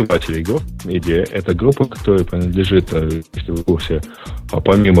обозревателей Gawker Media – это группа, которая принадлежит, если вы в курсе,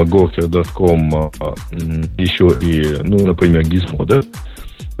 помимо Gawker.com еще и, например, Gizmo, да?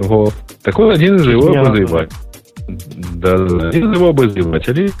 Вот. Так вот, один из его обозревателей. Один из его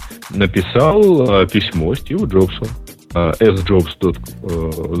обозревателей написал письмо Стиву Джобсу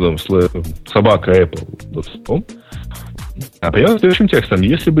sjobs.apple.com. Прямо следующим текстом: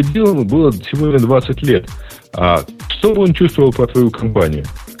 если бы Дилану было сегодня 20 лет, что бы он чувствовал про твою компанию?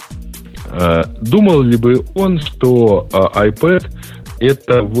 Думал ли бы он, что iPad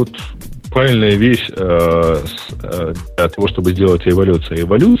это правильная вещь для того, чтобы сделать революцию?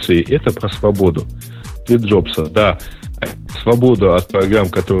 Революции это про свободу. Стив Джобса, да, свободу от программ,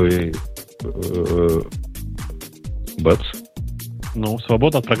 которые Ну,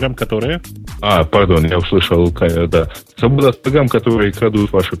 свобода от программ, которые... Пардон, я услышал, да. Свобода от программ, которые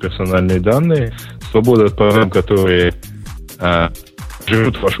крадут ваши персональные данные, свобода от программ, которые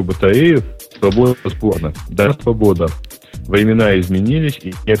жрут вашу батарею, свобода бесплатно. Да, свобода. Времена изменились,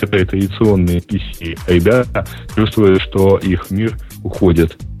 и некоторые традиционные PC-ребята чувствуют, что их мир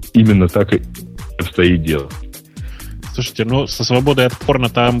уходит. Именно так и обстоит дело. Слушайте, ну, со свободой от порно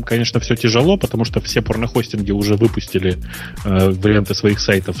там, конечно, все тяжело, потому что все порнохостинги уже выпустили варианты своих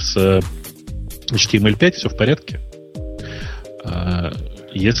сайтов с HTML5, все в порядке.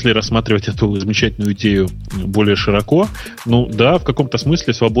 Если рассматривать эту замечательную идею более широко, ну да, в каком-то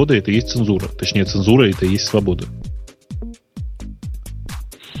смысле свобода — это и есть цензура. Точнее, цензура — это и есть свобода.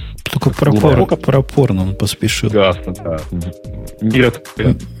 Только про порно он поспешил. Да. Нет.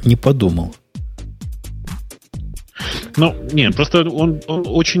 Не подумал. Ну, нет, просто он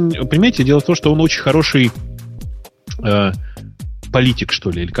очень... Понимаете, дело в том, что он очень хороший политик, что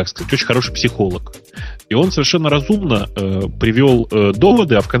ли, или как сказать, очень хороший психолог. И он совершенно разумно привел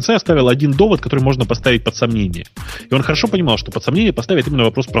доводы, а в конце оставил один довод, который можно поставить под сомнение. И он хорошо понимал, что под сомнение поставит именно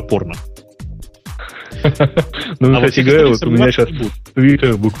вопрос про порно. Ну, кстати говоря, вот у меня сейчас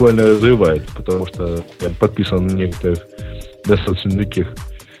Twitter буквально разрывает, потому что я подписан на некоторых достаточно таких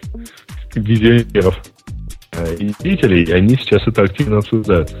визионеров и зрителей, и они сейчас это активно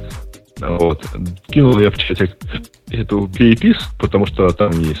обсуждают. Вот. Кинул я в чатик эту переписку, потому что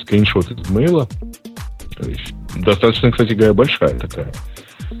там есть скриншот из мейла. Достаточно, кстати говоря, большая такая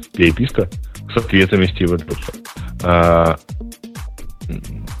переписка с ответами Стива Джобса.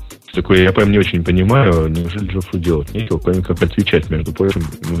 Такое я прям не очень понимаю, неужели Джобсу делать нечего, кроме как отвечать, между прочим,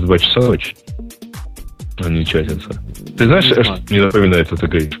 в 2 часа ночи. Он не чатится. Ты знаешь, что мне напоминает это,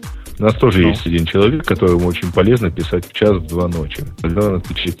 говоришь? У нас тоже есть один человек, которому очень полезно писать в 1-2 ночи. Тогда он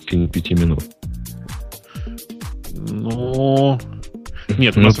отвечает в течение 5 минут. Ну...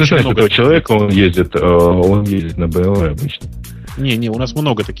 Нет, ну, ты знаешь, этого человека, он ездит на BMW обычно. Не, у нас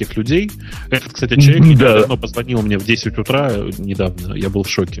много таких людей. Этот, кстати, человек давно позвонил мне в 10 утра недавно. Я был в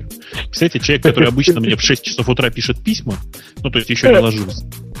шоке. Кстати, человек, который обычно мне в 6 часов утра пишет письма, ну, то есть еще не ложился.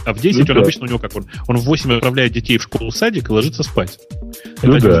 А в 10 он обычно у него как он в 8 отправляет детей в школу, садик и ложится спать.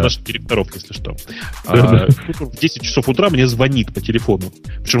 Это один из наших директоров, если что. В 10 часов утра мне звонит по телефону.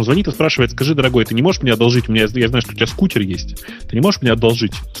 Причем звонит и спрашивает: скажи, дорогой, ты не можешь мне одолжить? Я знаю, что у тебя скутер есть. Ты не можешь мне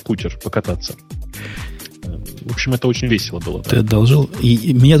одолжить скутер покататься? В общем, это очень весело было. Ты одолжил.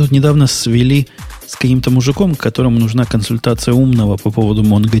 И меня тут недавно свели с каким-то мужиком, которому нужна консультация умного по поводу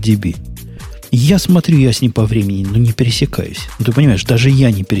MongoDB. Я смотрю, я с ним по времени, не пересекаюсь. Ну, ты понимаешь, даже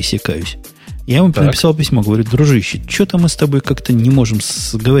я не пересекаюсь. Я ему написал письмо, говорю: дружище, что-то мы с тобой как-то не можем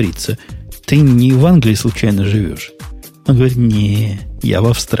сговориться. Ты не в Англии случайно живешь? Он говорит: не, я в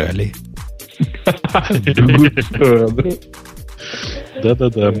Австралии.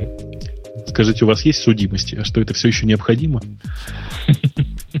 Да-да-да. Скажите, у вас есть судимости? А что, это все еще необходимо?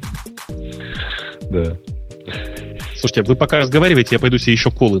 Да. Слушайте, вы пока разговариваете, я пойду себе еще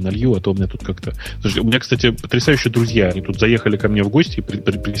колы налью, а то у меня тут как-то... Слушайте, у меня, кстати, потрясающие друзья. Они тут заехали ко мне в гости и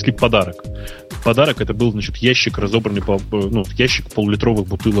принесли подарок. Подарок — это был, значит, ящик разобранный, ящик полулитровых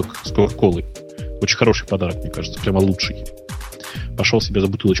бутылок с кока-колой. Очень хороший подарок, мне кажется, прямо лучший. Пошел себе за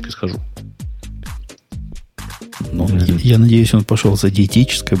бутылочкой схожу. Я надеюсь, он пошел за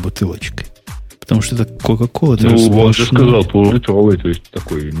диетической бутылочкой. Потому что это кока-кола. Он же сказал полулитровый, то есть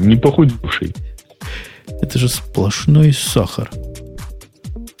такой не похудевший. Это же сплошной сахар.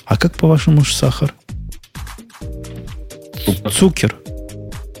 А как, по-вашему, сахар? Цукер.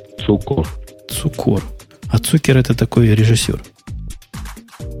 Цукор. А Цукер — это такой режиссер.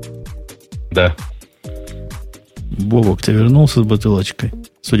 Да. Бобок, ты вернулся с бутылочкой?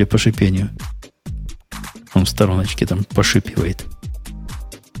 Судя по шипению. Он в стороночке там пошипивает.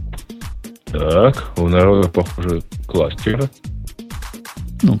 Так, у народа, похоже, кластера.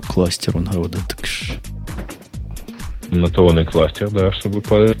 Кластер у народа, так ж. На то он и кластер, да, чтобы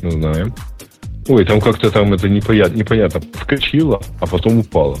падать, мы знаем. Ой, там как-то это непонятно вскочило, а потом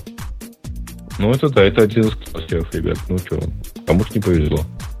упало. Это да, это один из кластеров, ребят. Кому-то не повезло.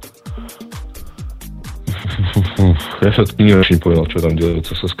 Я все-таки не очень понял, что там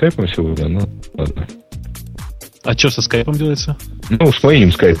делается со скайпом сегодня, ладно. А что со скайпом делается? С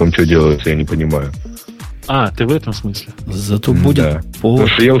моим скайпом что делается, я не понимаю. Ты в этом смысле? Зато будет Потому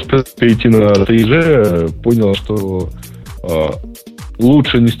что я успел перейти на 3G, понял, что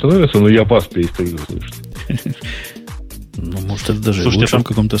лучше не становится, но я бас перестаю слышать. Может, это даже лучше в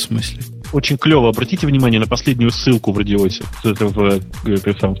каком-то смысле. Очень клево. Обратите внимание на последнюю ссылку в радиоте,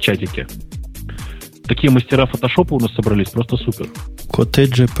 в чатике. Такие мастера фотошопа у нас собрались, просто супер.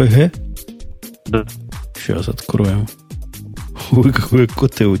 Коттедж JPG? Да. Сейчас откроем. Ой, какое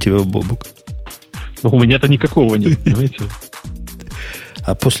коте у тебя, Бобук. Но у меня-то никакого нет, понимаете?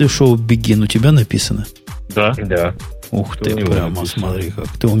 А после шоу «Begin» у тебя написано? Да. Да. Ух Что ты, у него прямо написано? смотри, как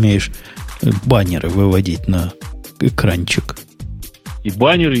ты умеешь баннеры выводить на экранчик. И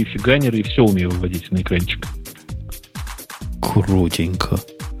баннеры, и фиганеры, и все умею выводить на экранчик. Крутенько.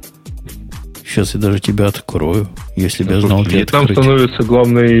 Сейчас я даже тебя открою, если бы я знал, где Вьетнам открыть. становится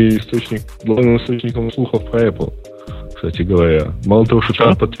главным источником слухов про Apple, кстати говоря. Мало того, что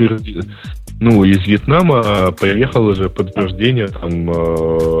там подтвердили. Ну, из Вьетнама приехало же подтверждение там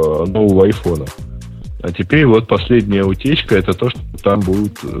нового айфона. А теперь вот последняя утечка, это то, что там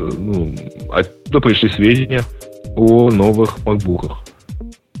будут, оттуда пришли сведения о новых MacBook'ах.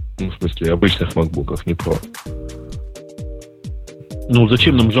 Ну, в смысле, обычных MacBook'ах, не Pro. Ну,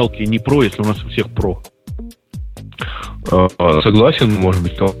 зачем нам жалкие не про, если у нас у всех про? Согласен, может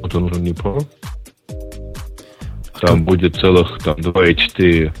быть, кому-то нужен не Pro. Там будет целых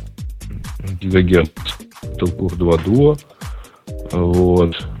 2,4 ГГц Толкур 2 Duo.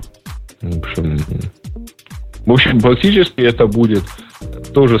 Вот. В общем, практически это будет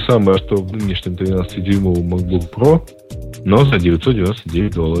то же самое, что в нынешнем 13-дюймовом MacBook Pro, но за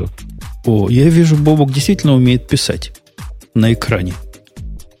 $999. О, я вижу, Бобок действительно умеет писать на экране.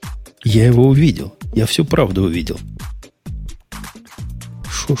 Я его увидел. Я всю правду увидел.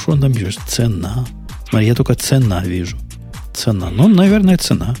 Что он там пишет? Цена. Смотри, я только цена вижу. Цена. Ну, наверное,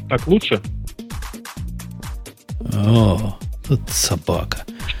 цена. Так лучше? О, тут собака.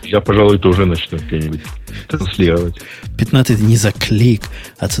 Я, пожалуй, тоже начну где-нибудь транслировать. 15 не за клик,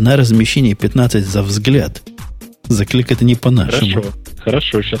 а цена размещения 15 за взгляд. За клик это не по-нашему.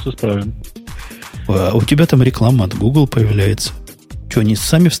 Хорошо, сейчас исправим. А у тебя там реклама от Google появляется. Что, они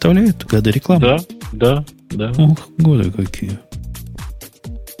сами вставляют годы рекламы? Да. Ух, годы какие.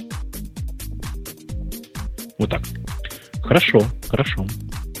 Вот так. Хорошо.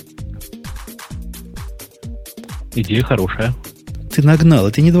 Идея хорошая. Ты нагнал,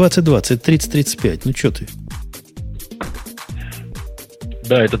 это не 2020, это 3035. Ну что ты?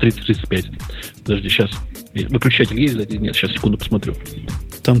 Да, это 3035. Подожди, сейчас. Выключатель есть сзади? Нет, сейчас, секунду, посмотрю.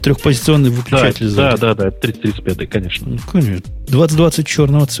 Там трехпозиционный выключатель сзади. Да, это 3035, конечно. Ну, конечно. 2020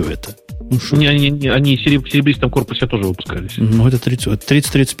 черного цвета. Ну, шо? Они в серебристом корпусе тоже выпускались. Ну, это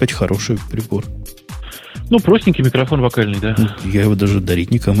 3035 хороший прибор. Ну, простенький микрофон вокальный, да. Я его даже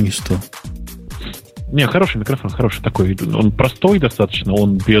дарить никому не стал. Не, хороший микрофон, хороший такой. Он простой достаточно,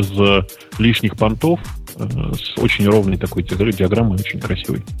 он без лишних понтов, с очень ровной такой диаграммой, очень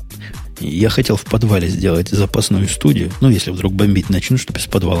красивый. Я хотел в подвале сделать запасную студию. Ну, если вдруг бомбить начну, чтобы из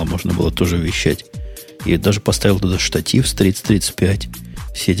подвала можно было тоже вещать. И даже поставил туда штатив с 30-35.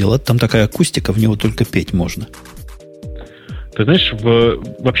 Все дела. Там такая акустика, в него только петь можно. Ты знаешь,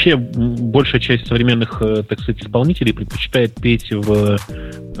 вообще большая часть современных, так сказать, исполнителей предпочитает петь в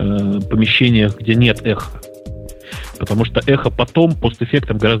помещениях, где нет эха. Потому что эхо потом,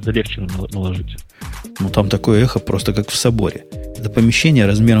 постэффектом гораздо легче наложить. Ну, там такое эхо просто как в соборе. Это помещение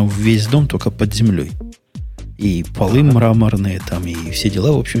размером в весь дом, только под землей. И полы мраморные там, и все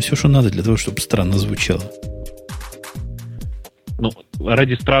дела. В общем, все, что надо для того, чтобы странно звучало. Ну,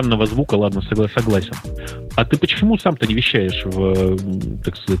 ради странного звука, ладно, согласен. А ты почему сам-то не вещаешь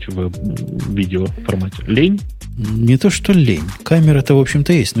так сказать, в видео формате? Лень? Не то, что лень. Камера-то, в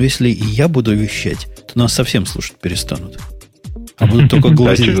общем-то, есть. Но если и я буду вещать, то нас совсем слушать перестанут. А будут только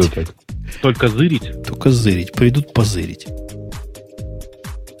глазеть. Только зырить? Только зырить. Придут позырить.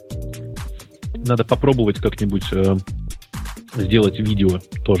 Надо попробовать как-нибудь сделать видео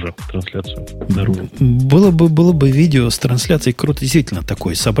тоже, трансляцию наружу. Было бы видео с трансляцией круто. Действительно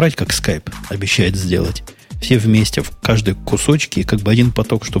такое. Собрать, как Skype обещает сделать. Все вместе, в каждой кусочке, как бы один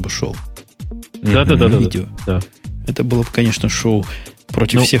поток, чтобы шел. Да. Видео. Да. Это было бы, конечно, шоу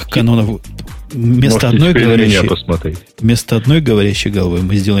против всех канонов. Вместо одной говорящей головы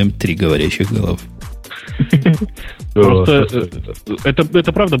мы сделаем 3 говорящих головы. Просто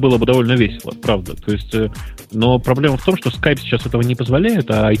это правда было бы довольно весело, правда. То есть, но проблема в том, что Skype сейчас этого не позволяет,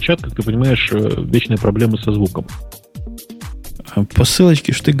 а iChat, как ты понимаешь, вечные проблемы со звуком. По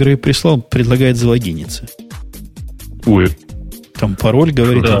ссылочке, что ты, Грей, прислал, предлагает залогиниться. Ой. Там пароль,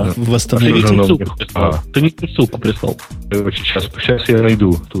 говорит, восстановить. Ты не ту ссылку прислал. Сейчас я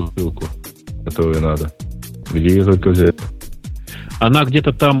найду ту ссылку, которую надо. Где ее только взять? Она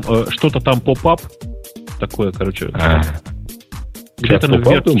где-то там, что-то там поп-ап, такое, короче. Где-то в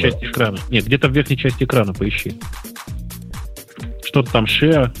верхней части экрана. Нет, где-то в верхней части экрана поищи. Что-то там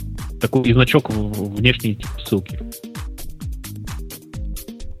share, такой и значок внешней ссылки.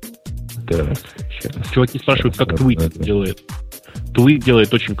 Так, чуваки спрашивают, как Tweet делает. Tweet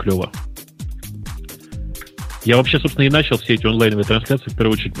делает очень клево. Я вообще, собственно, и начал все эти онлайновые трансляции в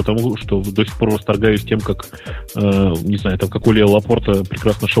первую очередь потому, что до сих пор восторгаюсь тем, как, не знаю, там, как Оля Лапорта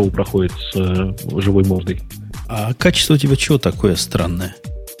прекрасно шоу проходит с живой мордой. А качество у тебя чего такое странное?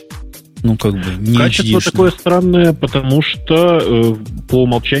 Ну, как бы, не Качество HD-шное. такое странное, потому что по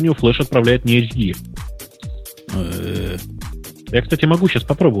умолчанию флеш отправляет не HD. Я, кстати, могу сейчас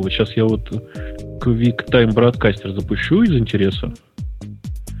попробовать. Сейчас я вот QuickTime Broadcaster запущу из интереса.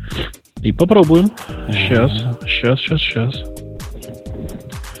 И попробуем. Сейчас.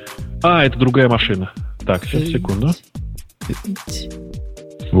 Это другая машина. Так, сейчас, секунду.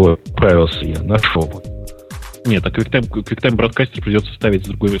 Вот, справился я, нашел. Нет, а QuickTime Broadcaster придется ставить с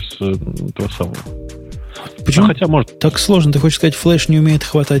другой, с того самого. Почему хотя, может... так сложно? Ты хочешь сказать, флеш не умеет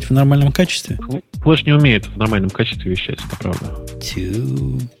хватать в нормальном качестве? Флеш не умеет в нормальном качестве вещать, это правда.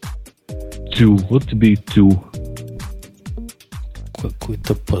 Вот тебе и тю.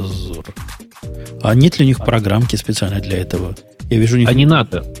 Какой-то позор. А нет ли у них программки специально для этого? Я вижу у них... А не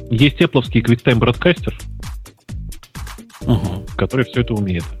надо. Есть Apple'овский QuickTime Broadcaster, который все это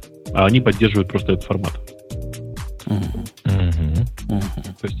умеет. А они поддерживают просто этот формат.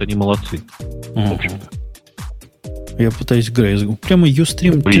 То есть они молодцы. В общем-то. Я пытаюсь Грей. Прямо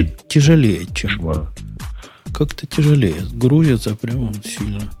Ustream тяжелее, чем... Как-то тяжелее. Грузится прямо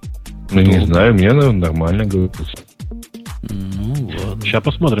сильно. Ну, не знаю, мне нормально грузится. Ну, ладно. Сейчас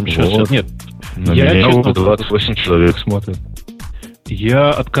посмотрим. Вот. Сейчас нет. На Я, меня честно, 28 человек смотрят.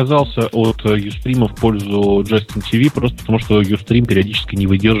 Я отказался от Ustream в пользу Justin TV, просто потому что Ustream периодически не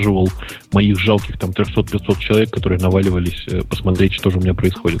выдерживал моих жалких там 300-500 человек, которые наваливались посмотреть, что же у меня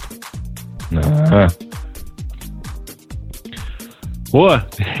происходит. О!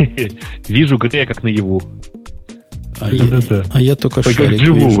 Вижу Грея как наяву. А я только как шарик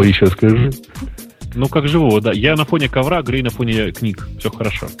живого вижу. еще скажи. Ну, как живого, да. Я на фоне ковра, Грей на фоне книг. Все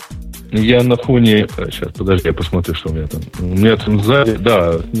хорошо. Я на фоне... Сейчас, подожди, я посмотрю, что у меня там. У меня там сзади,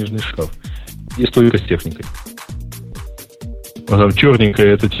 да, книжный шкаф. И стойка с техникой. А там черненькая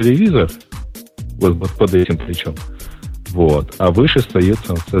это телевизор. Вот под этим причем. Вот. А выше стоит,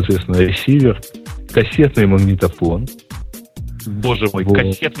 соответственно, ресивер, кассетный магнитофон. Боже мой, вот.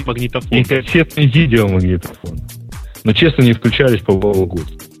 Кассетный магнитофон. И кассетный видеомагнитофон. Но, честно, не включались, по-моему, год.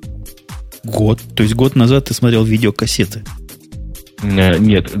 Год? То есть год назад ты смотрел видеокассеты?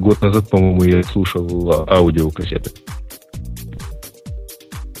 Нет, год назад, по-моему, я слушал аудиокассеты.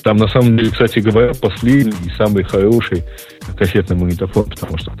 Там, на самом деле, кстати говоря, последний и самый хороший кассетный магнитофон,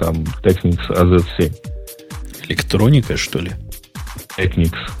 потому что там Technics AZ7. Электроника, что ли?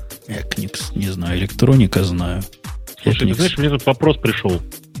 Technics. Экникс, не знаю. Электроника знаю. Слушай, ты знаешь, мне тут вопрос пришел.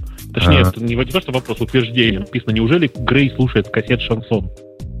 Точнее, это не то, что вопрос, утверждение. Написано, неужели Грей слушает кассет шансон?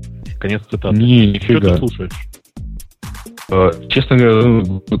 Конец цитаты. Нифига. Что ты слушаешь? Честно говоря,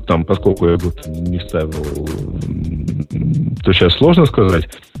 там, поскольку я год не ставил, то сейчас сложно сказать,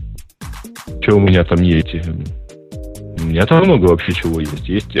 что у меня там есть. У меня там много вообще чего есть.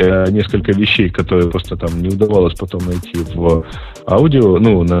 Есть несколько вещей, которые просто там не удавалось потом найти в аудио,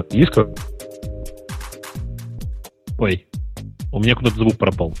 на дисках. Ой, у меня куда-то звук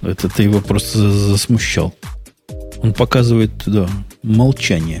пропал. Это ты его просто засмущал. Он показывает, да,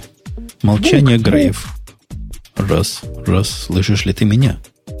 молчание. Молчание Греев. Раз, слышишь ли ты меня?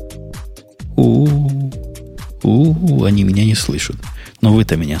 Они меня не слышат. Но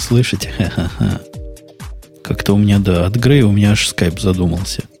вы-то меня слышите? Ха-ха-ха. Как-то у меня, да, от Грея у меня аж скайп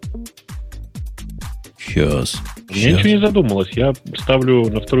задумался. Сейчас. У меня ничего не задумалось. Я ставлю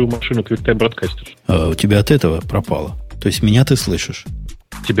на вторую машину QuickTime Broadcaster. А у тебя от этого пропало? То есть меня ты слышишь?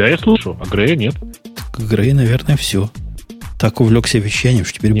 Тебя я слышу, а Грея нет. Так Грей, наверное, все. Так увлекся вещанием,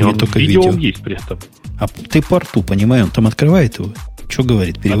 что теперь будет только видео. Есть при этом. А ты по рту, понимаю, он там открывает его. Что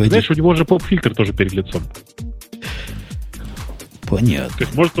говорит? Переводи. А знаешь, у него же поп-фильтр тоже перед лицом. Понятно. То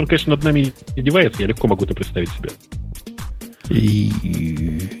есть, может, он, конечно, над нами издевается, я легко могу это представить себе.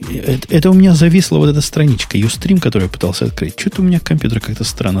 Это у меня зависла вот эта страничка Ustream, которую я пытался открыть. Что-то у меня компьютер как-то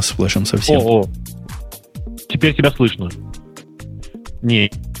странно с флешем совсем. Теперь тебя слышно. Не.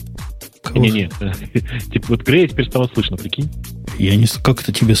 Типа вот Грея теперь стало слышно, прикинь. Я не... Как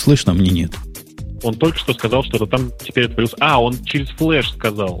это тебе слышно, а мне нет? Он только что сказал, что там теперь отвалился. Он через флеш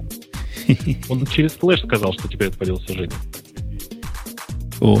сказал. Он через флеш сказал, что теперь отвалился Женя.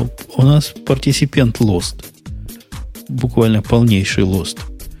 У нас парticipant lost. Буквально полнейший lost.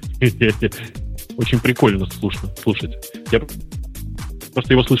 Очень прикольно слушать. Я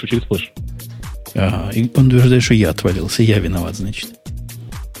просто его слышу через флеш. И он утверждает, что я отвалился. Я виноват, значит.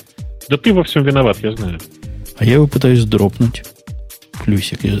 Да ты во всем виноват, я знаю. А я его пытаюсь дропнуть.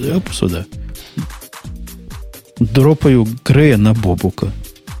 Плюсик. Сюда. Дропаю Грея на Бобука.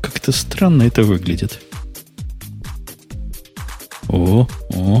 Как-то странно это выглядит.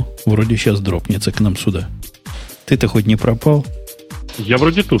 Вроде сейчас дропнется к нам сюда. Ты-то хоть не пропал? Я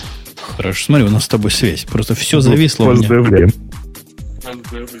вроде тут. Хорошо, смотри, у нас с тобой связь. Просто все зависло у меня. Поздравляем.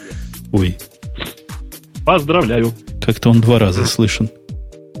 Ой, Поздравляю. как-то он 2 раза слышен.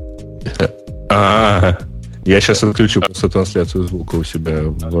 Я сейчас отключу просто трансляцию звука у себя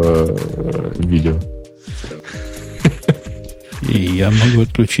в видео. И я могу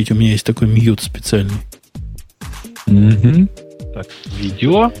отключить. У меня есть такой мьют специальный. Так,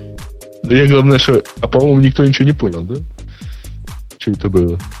 видео. Да я, главное, что... по-моему, никто ничего не понял, да? Что это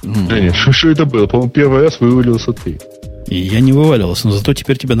было? Нет, что это было? По-моему, первый раз вывалился ты. И я не вываливался, но зато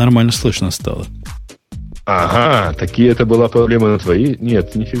теперь тебя нормально слышно стало. Ага, такие это была проблема на твоей?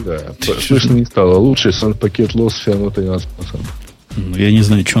 Нет, нифига. Слышно не стало. Лучше сан-пакет лос все равно 13%. Ну, я не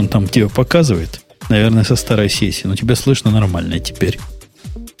знаю, что он там тебе показывает. Наверное, со старой сессии. Но тебя слышно нормально теперь.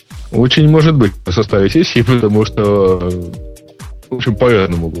 Очень может быть со старой сессии, потому что, в общем,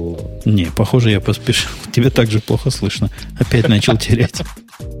 по-разному было. Не, похоже, я поспешил. Тебе так же плохо слышно. Опять начал терять.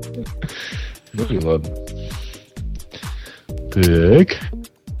 Ну и ладно. Так.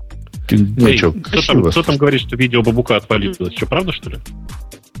 Эй, кто там говорит, что видео бабука отвалилось? Что, правда, что ли?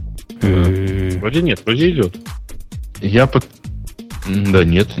 Вроде нет, вроде идет. Да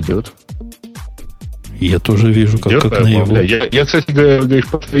нет, идет. Я тоже вижу, как наяву. Я, кстати говоря,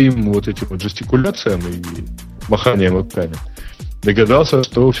 по твоим вот этим вот жестикуляциям и маханиям руками догадался,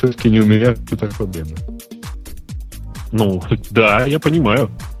 что все-таки не у меня так проблема. Ну, да, я понимаю.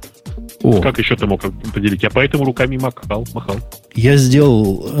 О, Как еще ты мог поделить? Я поэтому руками махал. я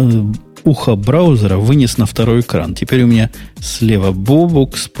сделал ухо браузера, вынес на второй экран. Теперь у меня слева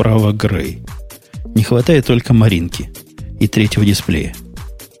Бобук, справа Грей. Не хватает только Маринки и третьего дисплея.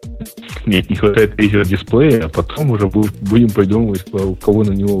 Нет, не хватает третьего дисплея, а потом уже будем придумывать, кого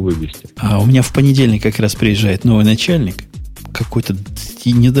на него вывести. А у меня в понедельник как раз приезжает новый начальник. Какой-то,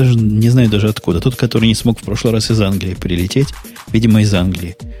 не знаю даже откуда. Тот, который не смог в прошлый раз из Англии прилететь. Видимо, из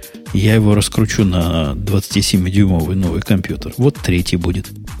Англии. Я его раскручу на 27-дюймовый новый компьютер. Вот третий будет.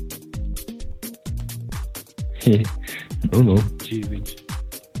 Ну-ну. 9,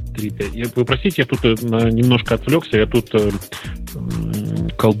 3, 5. Вы простите, я тут немножко отвлекся. Я тут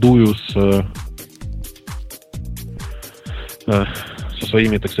колдую со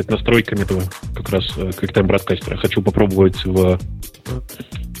своими, так сказать, настройками этого как раз QuickTime бродкастера. Хочу попробовать в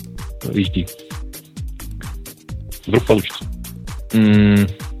HD. Вдруг получится.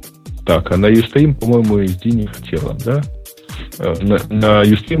 Так, а на Ustream, по-моему, HD не хотела, да? На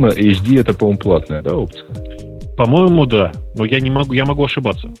Ustream HD это, по-моему, платная, да, опция? По-моему, да. Но я могу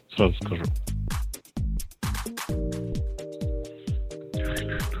ошибаться, сразу скажу.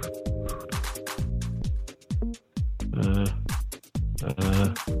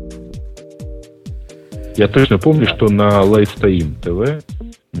 Я точно помню, что на Lightstream TV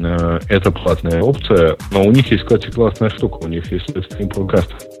это платная опция, но у них есть, кстати, классная штука. У них есть Lightstream Podcast.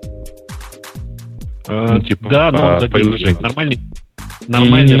 Да, но за деньги.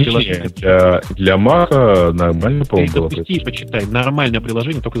 Нормальное приложение. Для Mac нормально, по-моему, было. Запусти и почитай. Нормальное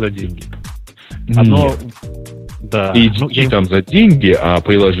приложение только за деньги. Оно... Да. И там за деньги, а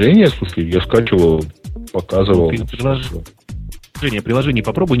приложение, слушай, я скачивал, показывал. Приложение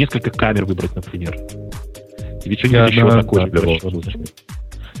попробуй несколько камер выбрать, например. Или что-нибудь еще такое.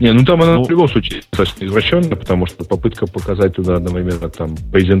 Не, ну там она в любом случае достаточно извращенная, потому что попытка показать туда одновременно там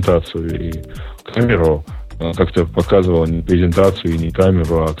презентацию и камеру как-то показывала не презентацию и не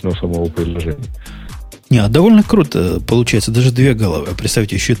камеру, а окно самого приложения. Не, довольно круто получается, даже 2 головы, а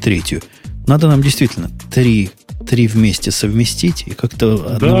представьте еще третью. Надо нам действительно 3 вместе совместить и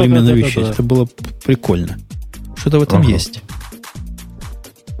как-то одновременно вещать. Да. Это было прикольно. Что-то в этом есть.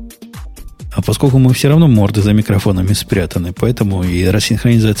 А поскольку мы все равно морды за микрофонами спрятаны, поэтому и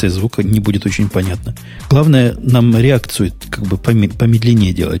рассинхронизация звука не будет очень понятна. Главное, нам реакцию как бы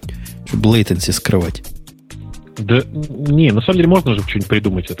помедленнее делать, чтобы latency скрывать. Да, не, на самом деле можно же что-нибудь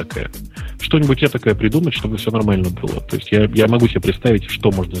придумать такое. Что-нибудь такое придумать, чтобы все нормально было. То есть я могу себе представить,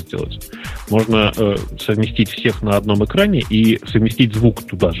 что можно сделать. Можно совместить всех на одном экране и совместить звук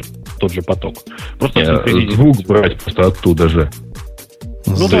туда же, тот же поток. Просто звук брать просто оттуда же.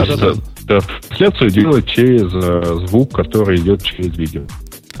 Ну, да. Трансляцию делать через звук, который идет через видео.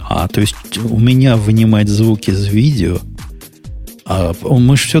 То есть у меня вынимать звук из видео, а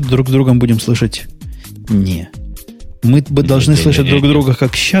мы же все друг с другом будем слышать. Не. Мы должны слышать друг друга,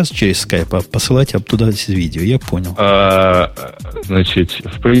 как сейчас через Skype, а посылать оттуда с видео. Я понял. Значит,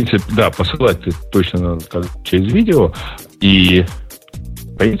 в принципе, да, посылать точно надо через видео. И,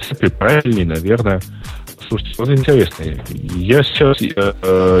 в принципе, правильнее, наверное. Слушайте, вот интересно. Я сейчас,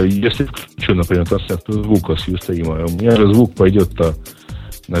 если включу, например, трансляцию звука с Ustream, у меня же звук пойдет-то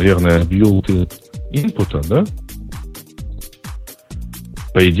наверное, билд инпута, да?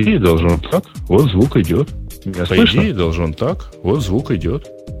 По идее, должен так. Вот звук идет. Меня слышно? По идее, должен так. Вот звук идет.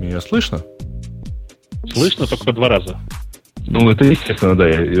 Меня слышно? Слышно только 2 раза. Ну, это естественно, да,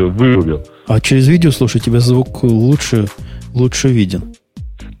 я вырубил. А через видео, слушай, тебя звук лучше виден.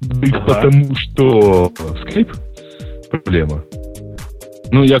 Потому что скайп проблема.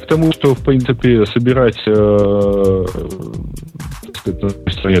 Ну, я к тому, что, в принципе, собирать на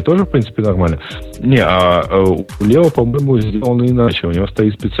стране тоже, в принципе, нормально. У Лео, по-моему, сделано иначе. У него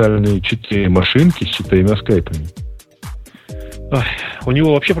стоит специальные 4 машинки с 4 скайпами. Ой, у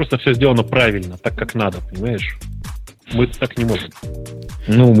него вообще просто все сделано правильно, так как надо, понимаешь? Мы так не можем.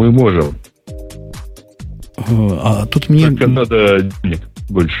 Ну, мы можем. А тут мне... Только надо денег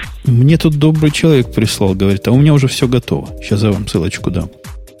больше. Мне тут добрый человек прислал, говорит, а у меня уже все готово. Сейчас я вам ссылочку дам.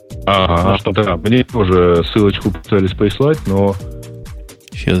 Ага, что да. Мне тоже ссылочку пытались прислать, но...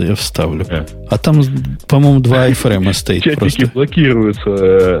 Сейчас я вставлю. А там, по-моему, 2 айфрейма стоит. Чатики просто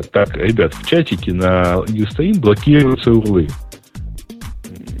блокируются. Так, ребят, в чатике на Ustream блокируются урлы.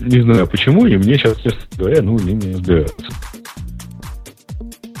 Не знаю почему, и мне сейчас, честно говоря, они не разбираются.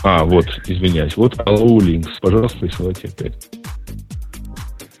 Вот, извиняюсь. Вот allow links. Пожалуйста, присылайте опять.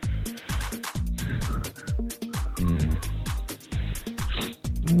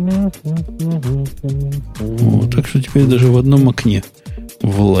 Так что теперь даже в одном окне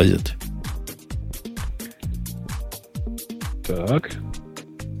влазят. Так.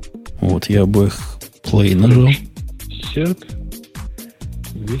 Вот, я обоих play нажал. 50,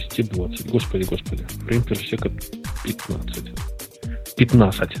 220. Господи. Frame per second 15.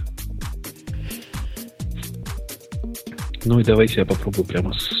 Ну и давайте я попробую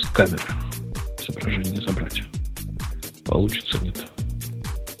прямо с камеры изображение забрать. Получится, нет.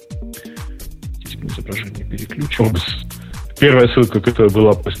 Изображение переключим. Первая ссылка, которая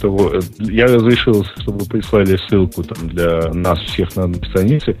была после того... Я разрешил, чтобы вы прислали ссылку там, для нас всех на одной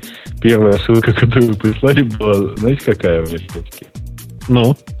странице. Первая ссылка, которую вы прислали, была, знаете, какая у меня все-таки?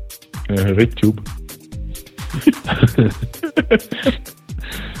 Ну? RedTube.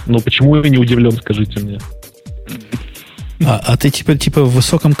 Ну, почему я не удивлен, скажите мне? А ты теперь типа в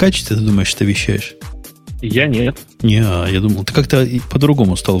высоком качестве, ты думаешь, что вещаешь? Я нет. Я думал, ты как-то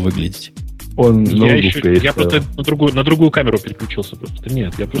по-другому стал выглядеть. Я просто на другую камеру переключился. Просто.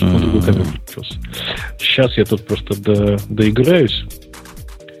 Нет, я просто на другую камеру переключился. Сейчас я тут просто доиграюсь.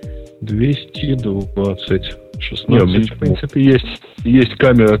 220, 16. У меня, в принципе, есть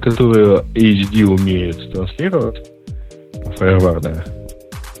камера, которая HD умеет транслировать. Фаерварная.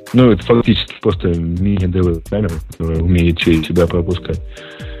 Это фактически просто мини-ДВ камера, которая умеет через себя пропускать.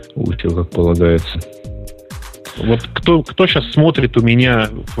 Все как полагается. Вот кто сейчас смотрит у меня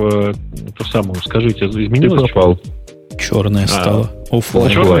в ту самую, скажите, изменилось? Ты пропал. Черная стала.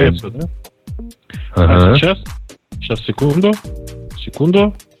 Оффлайн. Черная, да? Ага. Сейчас, секунду.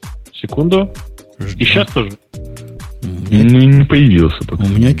 И сейчас тоже. Не появился пока. У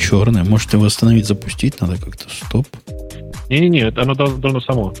меня черная. Может, его остановить, запустить надо как-то? Стоп. Не, оно должно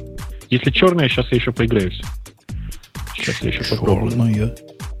само. Если черная, сейчас я еще поиграюсь. Сейчас я еще попробую. Черная.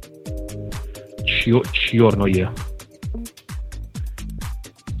 Черное.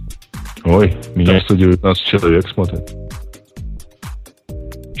 Ой, меня 119 человек смотрит.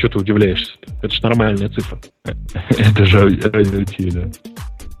 Что ты удивляешься? Это же нормальная цифра. Это же радио, да.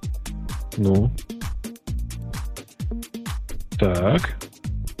 Ну. Так.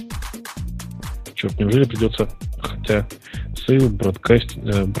 Черт, неужели придется... Хотя... Save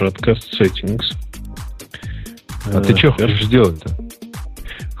broadcast settings. Ты что хочешь сделать-то?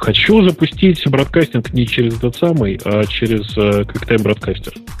 Хочу запустить бродкастинг не через этот самый, а через QuickTime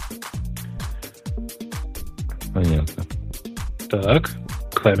бродкастер. Понятно. Так,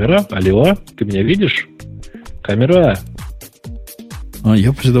 камера. Алло, ты меня видишь? Камера.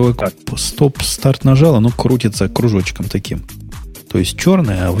 Я после того, как стоп-старт нажал, оно крутится кружочком таким. То есть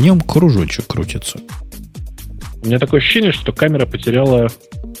черное, а в нем кружочек крутится. У меня такое ощущение, что камера потеряла...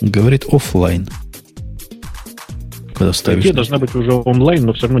 Говорит офлайн. Когда ставишь... Идея должна быть уже онлайн,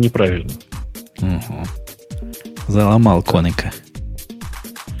 но все равно неправильно. Угу. Заломал коника.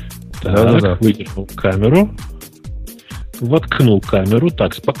 Так, выдернул камеру. Воткнул камеру.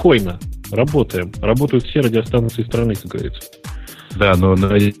 Так, спокойно. Работаем. Работают все радиостанции страны, как говорится. Да, но на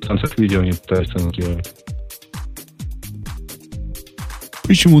радиостанциях видео не пытаются транслировать.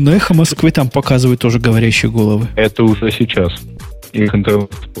 Почему? На Эхо Москвы там показывают тоже говорящие головы. Это уже сейчас. Их интернет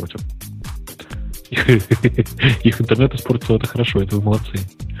испортил. Их интернет испортил, это хорошо, это вы молодцы.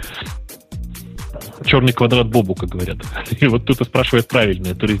 Черный квадрат Бобу, как говорят. И вот тут спрашивает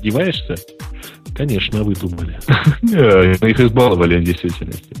правильно, ты раздеваешься? Конечно, вы думали. Мы их избаловали в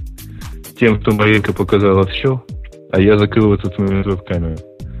действительности. Тем, кто Маринка показала все, а я закрыл в этот момент веб-камеру.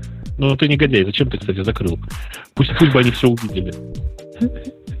 Ну, ты негодяй. Зачем ты, кстати, закрыл? Пусть бы они все увидели.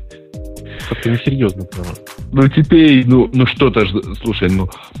 Как-то несерьезно прямо. Ну, теперь, что-то ж... Слушай,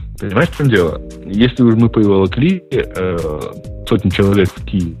 понимаешь, в чем дело? Если уж мы приволокли сотни человек в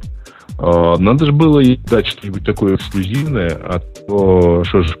Киев, надо же было и дать что-нибудь такое эксклюзивное, а то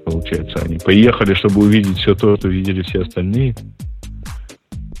что же получается? Они поехали, чтобы увидеть все то, что видели все остальные.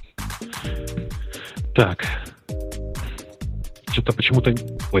 Так. Что-то почему-то...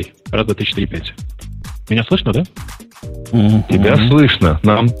 Ой, 1, 2, 3, 4, 5. Меня слышно, да? Тебя слышно.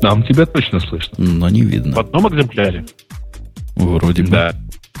 Нам тебя точно слышно. Но не видно. В одном экземпляре? Вроде бы. Да.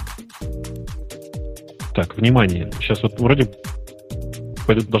 Так, внимание. Сейчас вот вроде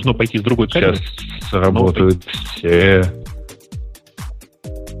должно пойти с другой камеры. Сейчас сработают все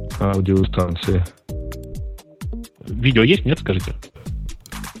аудиостанции. Видео есть, нет, скажите?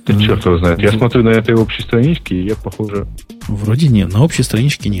 Да черт его знает. Я смотрю на этой общей страничке, и я, похоже... Вроде нет. На общей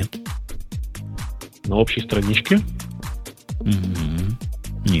страничке нет. На общей страничке?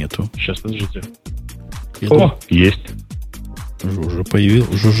 Нету. Сейчас, подождите. Есть. Жужжа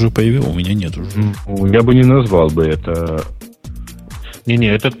появил, у меня нет уже. Я бы не назвал бы это... Не-не,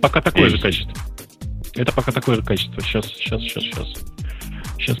 это пока такое же качество. Это пока такое же качество. Сейчас.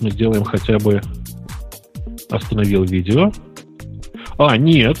 Сейчас мы сделаем хотя бы... Остановил видео.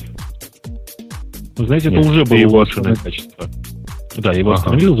 Нет. Вы знаете, это уже было улучшенное качество. Да, я его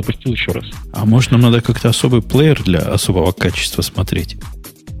остановил, запустил еще раз. А может, нам надо как-то особый плеер для особого качества смотреть?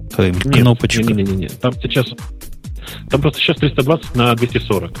 Какая-нибудь кнопочка? Не. Там просто сейчас 320 на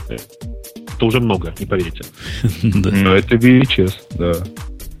 240. Это уже много, не поверите. Но это VHS, да.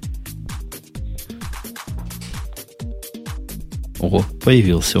 О,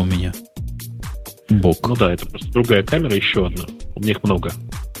 появился у меня бок. Ну да, это просто другая камера, еще одна. У меня их много.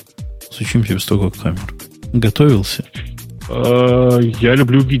 Зачем тебе столько камер? Готовился? Я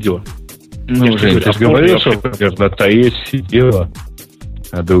люблю видео. Жень, ты же говорил, что одна-то есть сидела,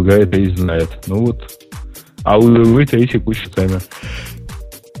 а другая-то и знает. А у другой-то есть и куча камер.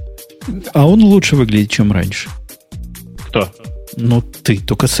 А он лучше выглядит, чем раньше. Кто? Ты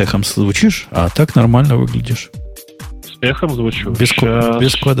только с эхом звучишь, а так нормально выглядишь. С эхом звучу? Без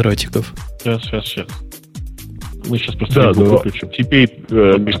квадратиков. Сейчас. Мы сейчас просто выключим. Теперь,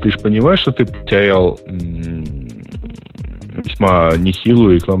 Миш, ты же понимаешь, что ты потерял весьма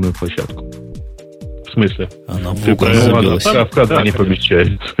нехилую рекламную площадку. В смысле? Она в угол забилась. Кавказа не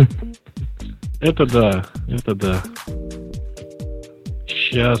помещается. Это да.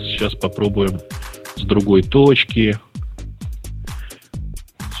 Сейчас попробуем с другой точки.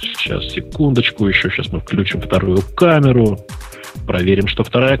 Сейчас, секундочку, еще сейчас мы включим вторую камеру. Проверим, что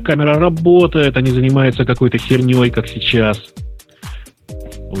вторая камера работает, а не занимается какой-то херней, как сейчас.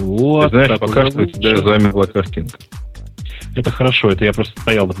 Вот. Ты знаешь, пока что у тебя замерла картинка. Это хорошо, это я просто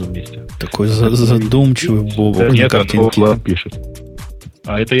стоял в одном месте. Такой задумчивый Бобок на картинке. Пишет.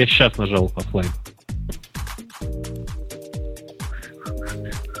 А это я сейчас нажал офлайн.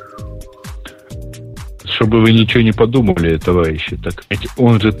 Чтобы вы ничего не подумали, товарищи, так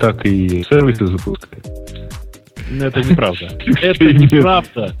он же так и сервисы запускает. Это неправда. Это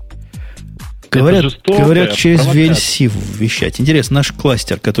неправда. Говорят, через VLC вещать. Интересно, наш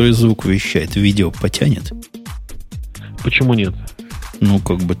кластер, который звук вещает, видео потянет? Почему нет?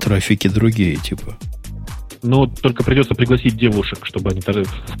 Трафики другие, типа. Только придется пригласить девушек, чтобы они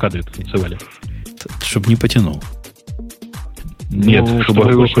в кадре танцевали. Чтобы не потянул. Нет, чтобы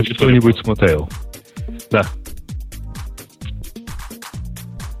его хоть кто-нибудь смотрел. Да.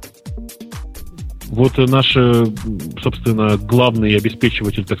 Вот наш, собственно, главный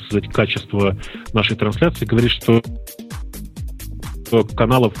обеспечиватель, так сказать, качества нашей трансляции говорит, что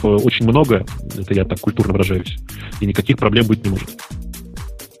каналов очень много, это я так культурно выражаюсь, и никаких проблем быть не может.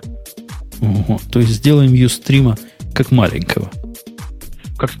 Ого, то есть сделаем юстрима как маленького.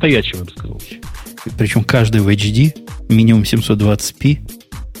 Как стоячего, я бы сказал. Причем каждый в HD, минимум 720p.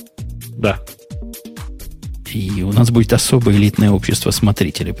 Да. И у нас будет особое элитное общество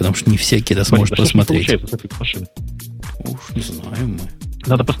смотрителей, потому что не всякий это сможет посмотреть. Что получается с этой машины? Уж не знаем мы.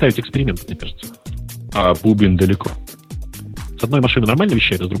 Надо поставить эксперимент, мне кажется. А бубен далеко. С одной машины нормально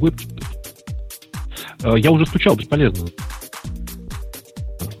вещает, а с другой... Я уже стучал, бесполезно.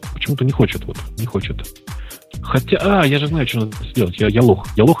 Почему-то не хочет, не хочет. Хотя, я же знаю, что надо сделать. Я лох.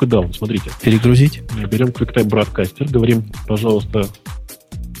 Я лох и даун, смотрите. Перегрузить? Берем QuickTime Broadcaster, говорим, пожалуйста,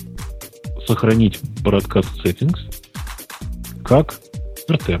 сохранить Broadcast Settings как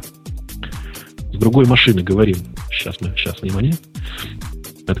РТ. С другой машины говорим. Сейчас, внимание.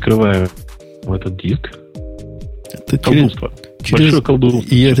 Открываю в этот диск. Это Колдунство. Большое колдунство.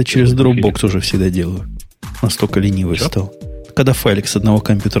 И я это через Dropbox уже всегда делаю. Настолько ленивый стал. Когда файлик с одного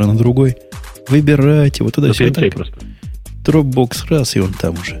компьютера на другой, выбирать его туда-сюда. Dropbox раз, и он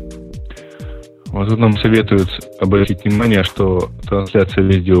там уже. Вот тут нам советуют обратить внимание, что трансляция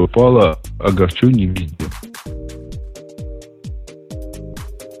везде упала, а Горчу не везде.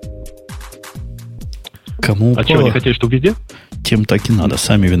 Кому упало? А что, они хотели, чтобы везде? Тем так и надо,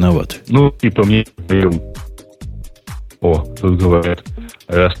 сами виноваты. Ну, типа мне... О, тут говорят,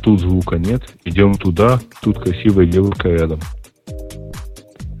 раз тут звука нет, идем туда, тут красивая девушка рядом.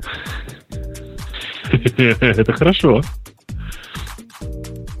 Это хорошо.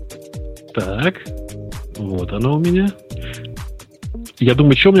 Так, вот она у меня. Я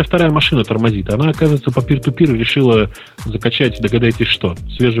думаю, что у меня вторая машина тормозит? Она, оказывается, по peer-to-peer решила закачать, догадайтесь что,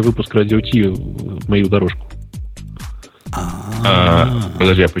 свежий выпуск Радио Ти в мою дорожку.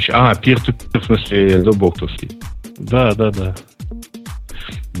 Подожди, peer-to-peer, в смысле, добоктовский. Да.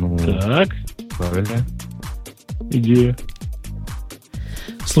 Ну, так. Правильно. Идея.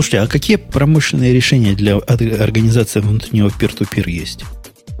 Слушайте, а какие промышленные решения для организации внутреннего peer-to-peer есть?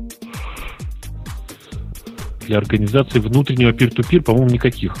 Для организации внутреннего peer-to-peer, по-моему,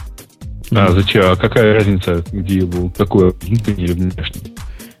 никаких. Зачем? А какая разница, где был? Какой внутренний или внешний?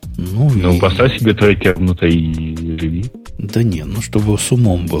 Ну, поставь себе трекер внутри и живи. Да нет, чтобы с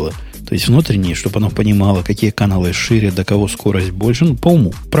умом было. То есть внутренний, чтобы оно понимало, какие каналы шире, до кого скорость больше. Ну, по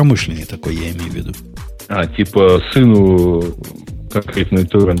уму. Промышленный такой, я имею в виду. Типа сыну конкретные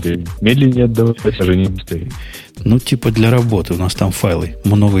торренты медленнее отдавать, а же не быстрее. Ну, типа для работы. У нас там файлы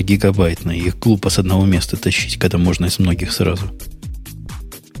много гигабайтные. Их глупо с одного места тащить, когда можно из многих сразу.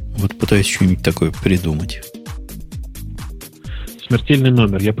 Вот пытаюсь что-нибудь такое придумать. Смертельный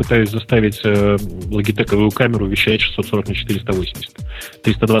номер. Я пытаюсь заставить логитековую камеру вещать 640 на 480.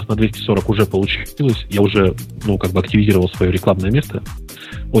 320 на 240 уже получилось. Я уже, активизировал свое рекламное место.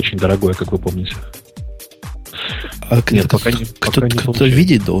 Очень дорогое, как вы помните. Нет, кто-то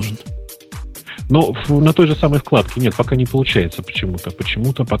видеть должен. Но на той же самой вкладке. Нет, пока не получается почему-то.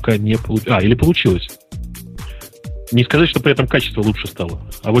 Почему-то пока не получилось. Или получилось. Не сказать, что при этом качество лучше стало.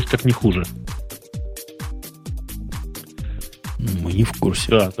 А вот как не хуже. Мы не в курсе.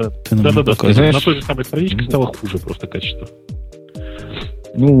 Да. Знаешь, на той же самой страничке стало хуже просто качество.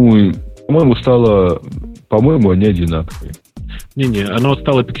 Ну, по-моему, они одинаковые. Не, оно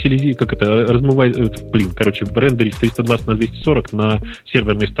стало размывать, рендерить 320 на 240 на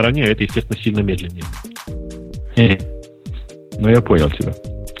серверной стороне, а это, естественно, сильно медленнее. Ну, я понял тебя.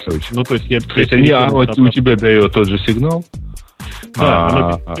 Ну, то есть у тебя дает тот же сигнал. Да,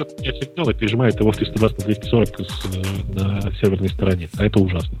 оно берет сигнал и пережимает его в 320 на 240 на серверной стороне. А это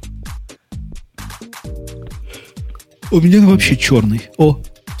ужасно. У меня вообще черный. О,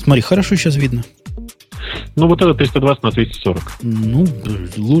 смотри, хорошо сейчас видно. Ну, вот это 320 на 240. Ну,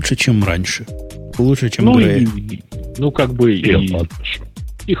 лучше, чем раньше. Лучше, чем Грея.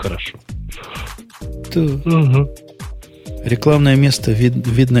 И хорошо. Рекламное место,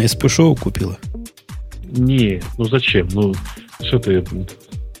 видно, СП-шоу купила? Не, зачем? Что ты...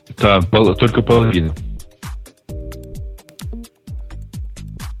 Да, только половина.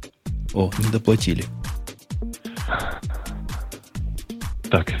 О, не доплатили.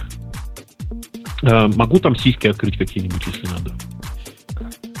 Так. Могу там сиськи открыть какие-нибудь, если надо?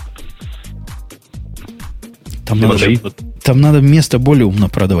 Там надо место более умно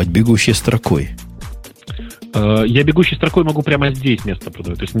продавать, бегущей строкой. Я бегущей строкой могу прямо здесь место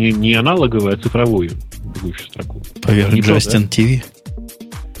продавать. То есть не аналоговую, а цифровую бегущую строку. Поверх Justin TV?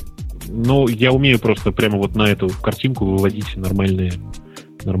 Ну, я умею просто прямо вот на эту картинку выводить нормальные...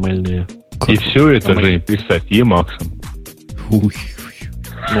 И все это же писать Emacs.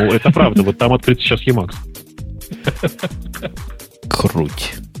 Ну, это правда. Вот там открыт сейчас Emacs.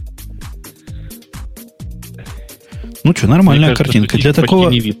 Круть. Ну что, нормальная картинка.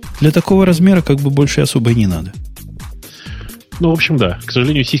 Для такого размера как бы больше особо и не надо. Ну, в общем, да. К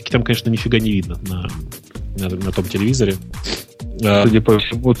сожалению, сиськи там, конечно, нифига не видно на том телевизоре. Судя по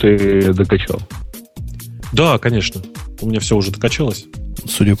всему, ты докачал. Да, конечно. У меня все уже докачалось.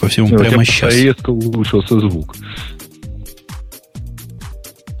 Судя по всему, прямо сейчас. Резко улучшился звук.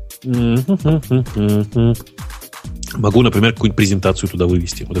 Могу, например, какую-нибудь презентацию туда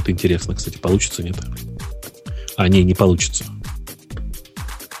вывести. Вот это интересно, кстати. Получится, нет? Не получится.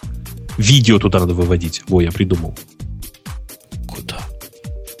 Видео туда надо выводить. Я придумал. Куда?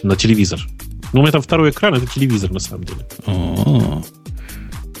 На телевизор. У меня там второй экран, это телевизор, на самом деле.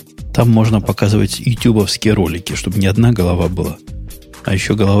 Там можно показывать ютубовские ролики, чтобы не одна голова была, а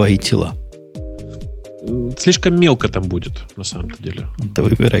еще голова и тела. слишком мелко там будет, на самом-то деле. Да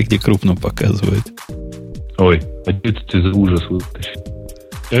выбирай, где крупно показывают. Ой, а где ты за ужас вытащил?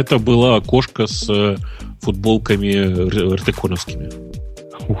 Это была окошко с футболками РТ-коновскими.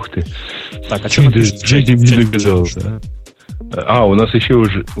 Ух ты. Так, а что там пишет?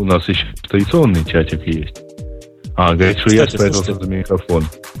 У нас еще традиционный чатик есть. Говорит, что я спрятался за микрофон.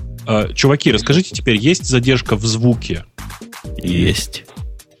 Чуваки, расскажите теперь, есть задержка в звуке? Есть.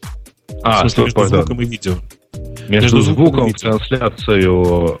 В смысле, между звуком и видео? Между звуком,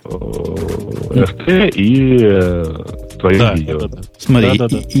 трансляцию РТ и твоим видео. Да. Смотри,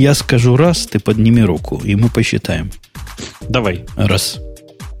 я скажу раз, ты подними руку, и мы посчитаем. Давай. Раз.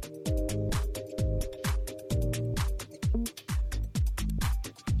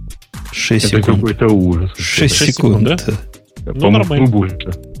 Шесть секунд. Это какой-то ужас. 6 секунд, да? Нормально.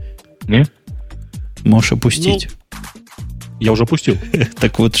 Больше. Не? Можешь опустить. Я уже опустил.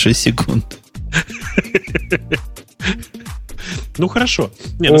 Так вот, 6 секунд. Ну, хорошо.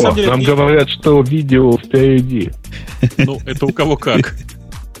 На самом деле, нам говорят, что видео впереди. Ну, это у кого как.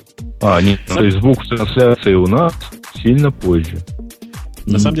 Нет, то есть звук трансляции у нас сильно позже.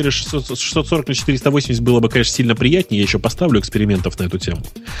 На самом деле 640 на 480 было бы, конечно, сильно приятнее. Я еще поставлю экспериментов на эту тему.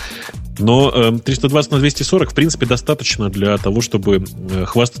 Но 320 на 240, в принципе, достаточно для того, чтобы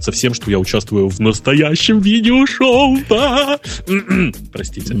хвастаться всем, что я участвую в настоящем видеошоу. Да!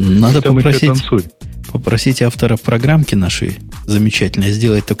 Простите. Надо попросить автора программки нашей замечательной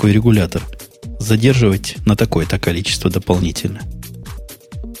сделать такой регулятор. Задерживать на такое-то количество дополнительно.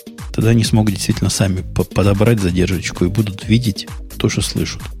 Тогда они смогут действительно сами подобрать задержечку и будут видеть то, что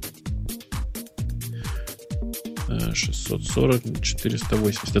слышат. 640 на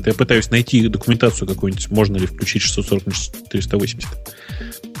 480. Это я пытаюсь найти документацию какую-нибудь. Можно ли включить 640 на 480?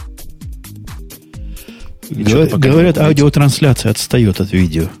 Говорят, аудиотрансляция отстает от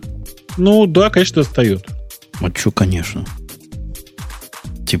видео. Ну, да, конечно, отстает. А что, конечно.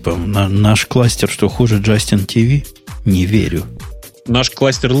 Типа, наш кластер, что хуже Justin TV? Не верю. Наш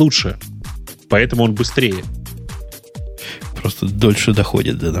кластер лучше, поэтому он быстрее. Просто дольше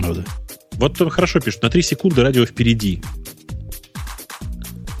доходит до народа. Вот он хорошо пишет. На 3 секунды радио впереди.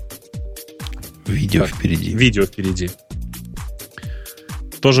 Видео так, впереди. Видео впереди.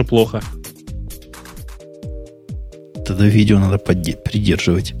 Тоже плохо. Тогда видео надо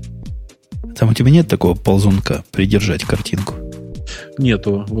придерживать. Там у тебя нет такого ползунка придержать картинку?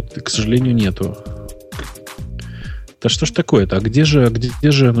 Нету. Вот, к сожалению, нету. Да что ж такое-то? А где же?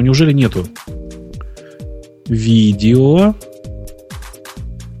 Ну, неужели нету? Видео.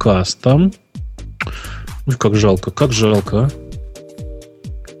 Кастом. Ой, как жалко, а.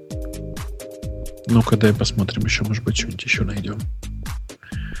 Ну-ка, дай посмотрим еще, может быть, что-нибудь еще найдем.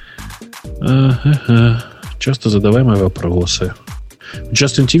 Ага. Часто задаваемые вопросы. В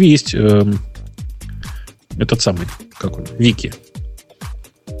Justin TV есть этот самый, как он, Вики.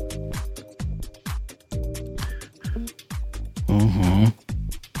 Угу.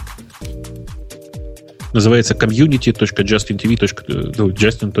 Называется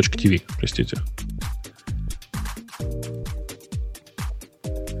community.justintv.tv, простите.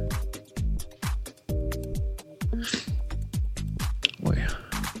 Ой.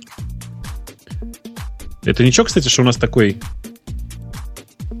 Это ничего, кстати, что у нас такой...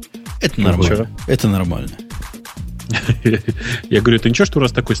 Это нормально. Это нормально. Я говорю, это ничего, что у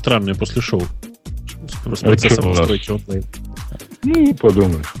нас такое странное после шоу? С процессом настройки онлайн. Ну,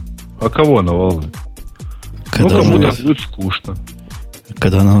 подумаешь. А кого на волны? Кому-то будет скучно.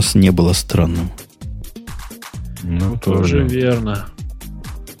 Когда у нас не было странным. Ну, тоже верно.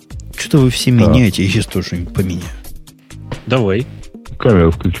 Что-то вы все меняете, я сейчас тоже что-нибудь поменяю. Давай.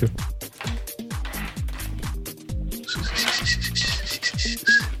 Камеру включи.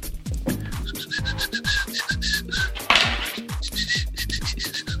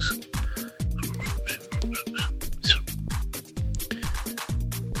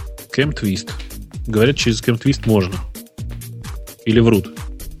 Кэм-твист. Говорят, через кэм-твист можно. Или врут.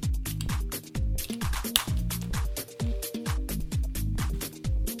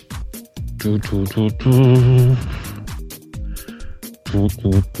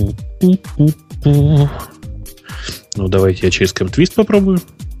 Ну, давайте я через кэм-твист попробую.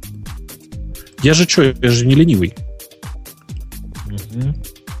 Я же не ленивый.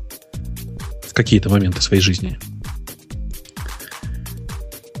 В какие-то моменты своей жизни.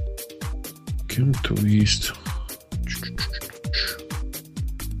 Кэм-твист.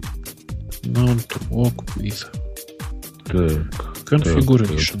 Non-talk with. Так.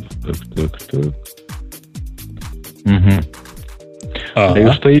 Configuration. Так. Угу.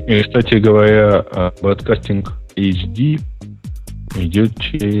 Кстати говоря, подкастинг HD идет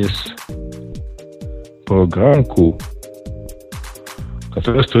через программку,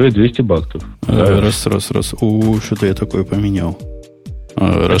 которая стоит $200. Раз. Что-то я такое поменял.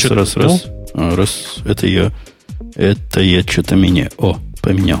 Раз. Это я что-то меняю.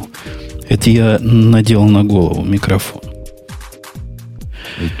 Поменял. Это я надел на голову микрофон.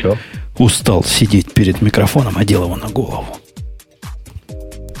 И что? Устал сидеть перед микрофоном, одел его на голову.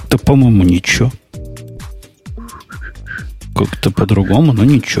 Да, по-моему, ничего. Как-то по-другому, но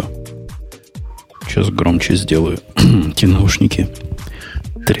ничего. Сейчас громче сделаю. Эти наушники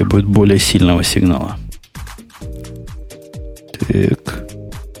требуют более сильного сигнала. Так.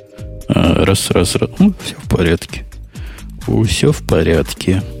 Раз. Ну, все в порядке. Все в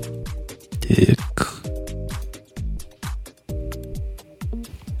порядке. Так.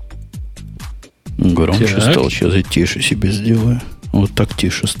 Громче стал. Сейчас я тише себе сделаю. Вот так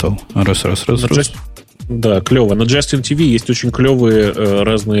тише стал. Раз. Да, клево. На Justin TV есть очень клевые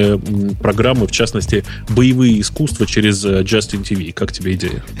разные программы, в частности, боевые искусства через Justin TV. Как тебе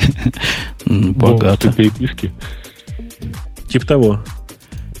идея? Богато. Переписки. Типа того.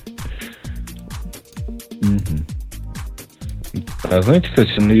 А знаете,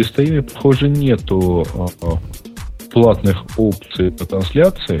 кстати, на Естаиме, похоже, нету платных опций по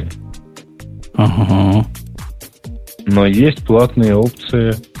трансляции. Ага. Но есть платные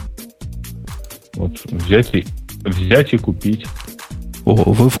опции вот, взять и купить.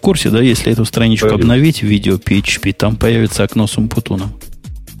 Вы в курсе, да, если эту страничку обновить в видео PHP, там появится окно с умпутуном?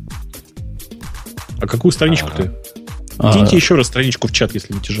 А какую страничку ты? Киньте еще раз страничку в чат,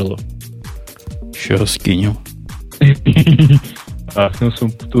 если не тяжело. Сейчас кинем. Окно с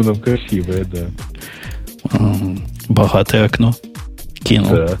умпутуном красивое, да. Богатое окно.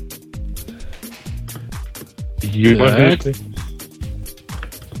 Кинул. Да.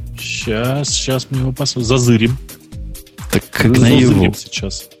 Сейчас мы его зазырим. Так как наяву.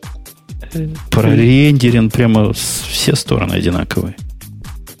 Сейчас. Прорендерен прямо все стороны одинаковые.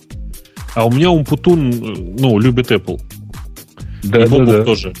 А у меня умпутун, любит Apple. Да, и Бобук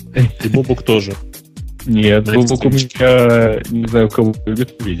тоже. И Бобук тоже. Нет, Бобук у меня, не знаю, кого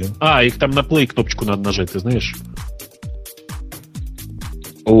любит, виден. Их там на play кнопочку надо нажать, ты знаешь?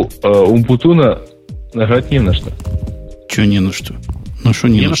 У умпутуна нажать не на что. Че не на что? Ну что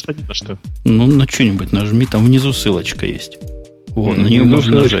не на что? Не на что. Ну, на что-нибудь нажми, там внизу ссылочка есть. Вот, на нее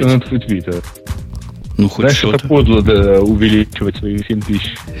можно нажать. На твой твиттер. Ну, хоть знаешь, что-то. это подло, да, увеличивать своих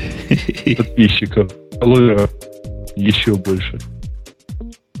подписчиков. Фолловеров еще больше.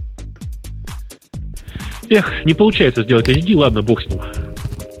 Не получается сделать HD, ладно, бог с ним.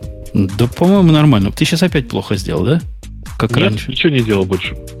 Да, по-моему, нормально. Ты сейчас опять плохо сделал, да? Как Нет, раньше? Ничего не делал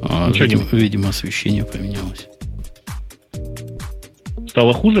больше. Видимо, освещение поменялось.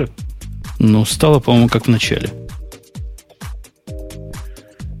 Стало хуже? Ну, стало, по-моему, как в начале.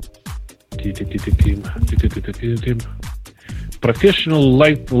 Professional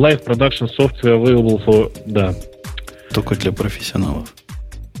live production software available for... Да. Только для профессионалов.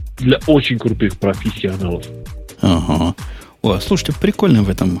 Для очень крутых профессионалов. Ага. Слушайте, прикольно в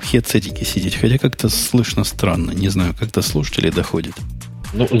этом хедсетике сидеть, хотя как-то слышно странно. Не знаю, как-то слушатели доходят.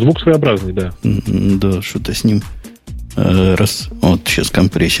 Ну, звук своеобразный, да. Да, что-то с ним... Раз. Вот сейчас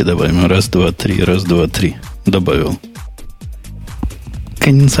компрессии добавим. Раз, два, три. Добавил.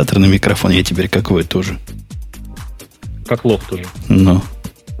 Конденсаторный микрофон я теперь какой тоже. Как лох тоже. Ну.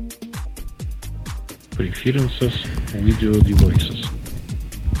 Preferences, Video Devices.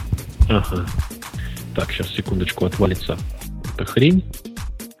 Ага. Так, сейчас, секундочку, отвалится эта хрень.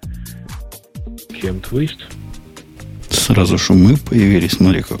 Can't waste. Сразу шумы появились.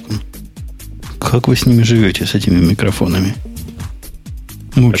 Смотри, как он. Как вы с ними живете, с этими микрофонами?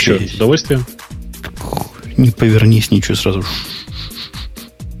 А что, с удовольствием? Не повернись, ничего, сразу.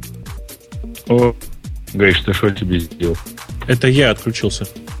 Гриш, ты что тебе сделал? Это я отключился.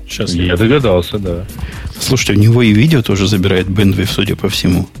 Сейчас я догадался, да. Слушайте, у него и видео тоже забирает bandwidth, судя по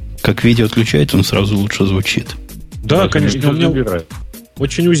всему. Как видео отключает, он сразу лучше звучит. Да, конечно. У меня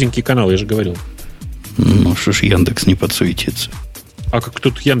очень узенький канал, я же говорил. Ну, что ж Яндекс не подсуетится. А как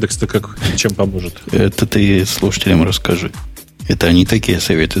тут Яндекс-то чем поможет? Это ты слушателям расскажи. Это они такие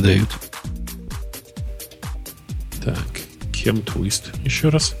советы дают. Так, Chem Twist. Еще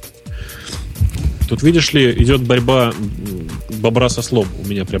раз. Тут, видишь ли, идет борьба бобра со слом у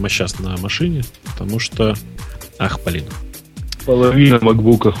меня прямо сейчас на машине, потому что... блин. Половина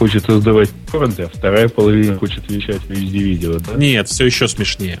MacBook'а хочет создавать торренты, а вторая половина хочет вещать в HD-видео, да? Нет, все еще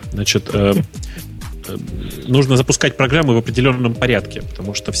смешнее. Значит, нужно запускать программы в определенном порядке,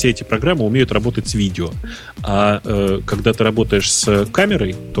 потому что все эти программы умеют работать с видео. А когда ты работаешь с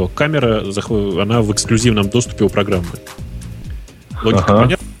камерой, то камера, она в эксклюзивном доступе у программы. Логика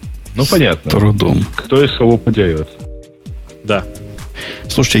понятна? Ну, понятно. Трудом. Кто из кого подерется. Да.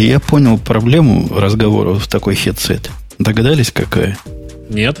 Слушайте, я понял проблему разговора в такой хедсет. Догадались, какая?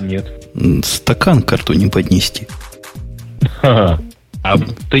 Нет? Нет. Стакан к рту не поднести. Ха-ха. А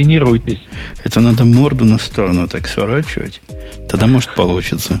тренируйтесь. Это надо морду на сторону так сворачивать. Тогда, может,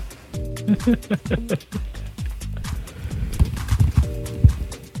 получится.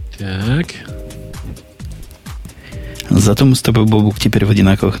 Так. Зато мы с тобой, Бобук, теперь в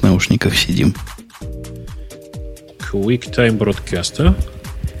одинаковых наушниках сидим. QuickTime Broadcaster.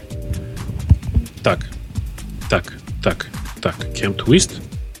 Так. Cam Twist.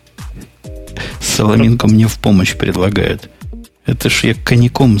 Соломинку мне в помощь предлагают. Это ж я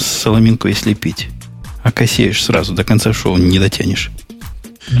коньяком с соломинкой если пить. А косеешь сразу, до конца шоу не дотянешь.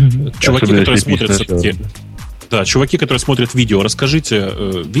 Чуваки, которые смотрят все-таки... Да, чуваки, которые смотрят видео, расскажите,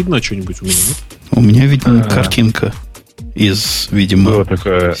 видно что-нибудь у меня, нет? У меня видна картинка из, видимо,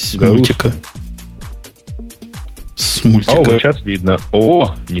 такая с мультика. С мультика. вот сейчас видно.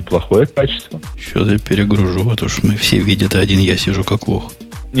 О, неплохое качество. Сейчас я перегружу, а то что мы все видят, а один я сижу как лох.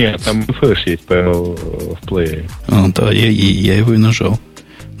 Нет, там флеш есть в плеере. Да, я его и нажал.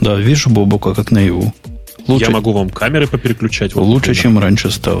 Да, вижу Бобука как наяву. Лучше, Я могу вам камеры попереключать. лучше, чем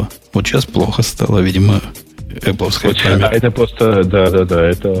раньше стало. Вот сейчас плохо стало, видимо, Apple-ская камера. А это просто, да,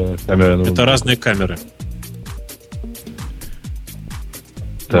 это камера. Это разные камеры.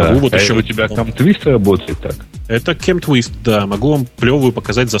 Да. Могу вот А еще у тебя CamTwist работает так? Это Cam Twist, да. Могу вам плевую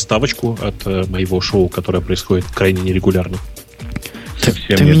показать заставочку от моего шоу, которое происходит крайне нерегулярно.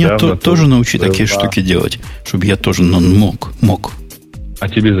 Ты меня тоже научи такие штуки делать, чтобы я тоже мог. А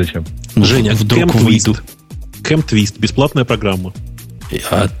тебе зачем? Женя, вдруг Cam выйду. Twist. Cam Twist, бесплатная программа.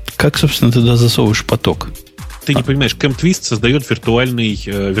 А как, собственно, туда засовываешь поток? Ты не понимаешь, Cam Twist создает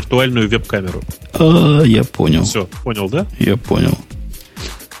виртуальную веб-камеру. Я понял. Все, понял, да? Я понял.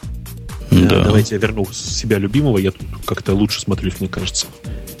 Да. Давайте я верну себя любимого, я тут как-то лучше смотрюсь, мне кажется.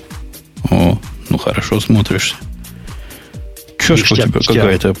 О, ну хорошо смотришься. Чашка у тебя Ништяк.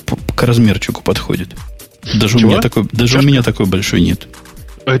 какая-то к размерчику подходит. Даже у меня такой большой нет.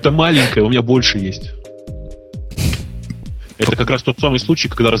 Это маленькая, у меня больше есть. Это как раз тот самый случай,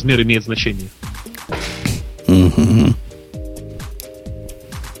 когда размер имеет значение. Угу.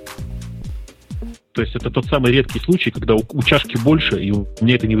 То есть это тот самый редкий случай, когда у чашки больше, и у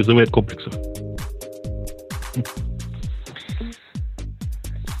меня это не вызывает комплексов.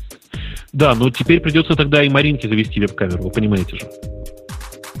 Да, но теперь придется тогда и Маринке завести веб-камеру, вы понимаете же.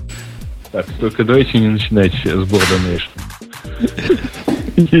 Так, только давайте не начинать сбор donation.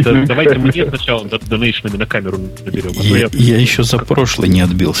 Давайте мне сначала донейшнами на камеру наберем. Я еще за прошлый не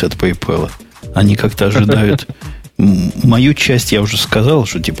отбился от PayPal. Они как-то ожидают... Мою часть я уже сказал,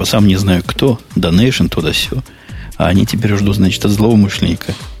 что типа сам не знаю кто, донейшн туда-сё. А они теперь ждут, значит, от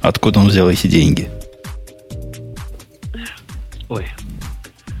злоумышленника. Откуда он взял эти деньги? Ой,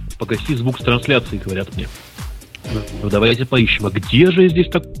 погаси звук с трансляции, говорят мне. Ну, давайте поищем. А где же здесь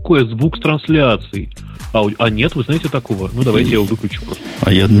такое звук с трансляцией? А нет, вы знаете такого? Ну, давайте я его выключу просто.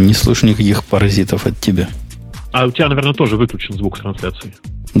 А я не слышу никаких паразитов от тебя. А у тебя, наверное, тоже выключен звук с трансляции.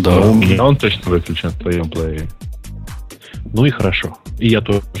 Да. У меня он точно выключен в твоем плеере. Ну и хорошо. И я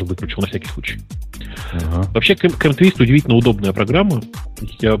тоже выключил на всякий случай. Ага. Вообще, CamTwist удивительно удобная программа.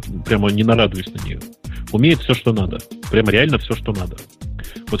 Я прямо не нарадуюсь на нее. Умеет все, что надо. Прямо реально все, что надо.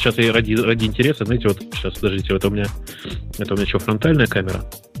 Вот сейчас я ради интереса, знаете, вот сейчас, подождите, это у меня что, фронтальная камера?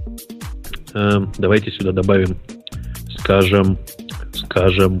 Давайте сюда добавим, скажем,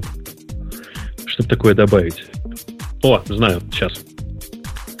 что такое добавить? О, знаю, сейчас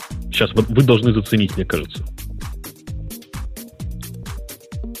вы должны заценить, мне кажется.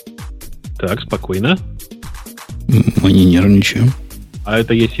 Так, спокойно. Мы не нервничаем. А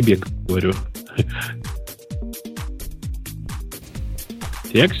это я себе говорю.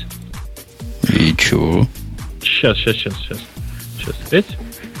 Текст. И чего? Сейчас. Опять.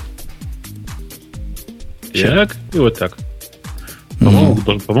 Так, и вот так.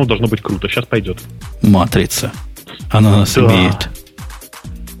 По-моему, должно быть круто. Сейчас пойдет. Матрица. Она нас имеет.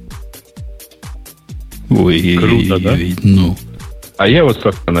 Ой, круто, да? Ну. А я вот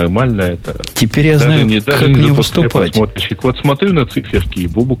как-то нормально это... Теперь я знаю, как мне выступать. Вот смотрю на циферки и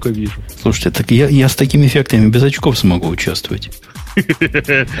Бобука вижу. Слушайте, так я с такими эффектами без очков смогу участвовать.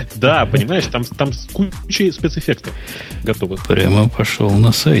 Да, понимаешь, там куча спецэффектов готовых. Прямо пошел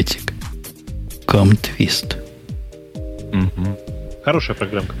на сайтик. CamTwist. Хорошая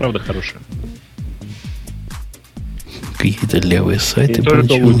программка, правда хорошая. Какие-то левые сайты. И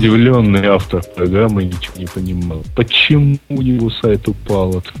только удивленный автор программы ничего не понимал. Почему у него сайт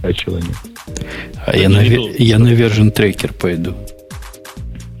упал от скачивания? А я на Version Tracker пойду.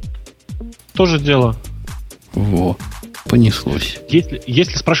 тоже дело. Во, понеслось.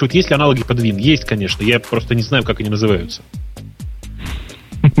 Если спрашивают, есть ли аналоги под Win, есть, конечно. Я просто не знаю, как они называются.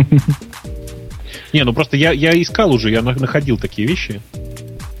 Не, ну просто я искал уже, я находил такие вещи.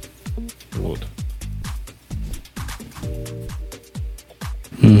 Вот.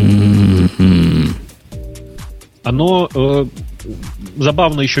 Оно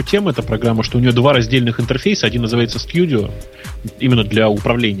забавная еще тема, эта программа, что у нее два раздельных интерфейса. Один называется Studio, именно для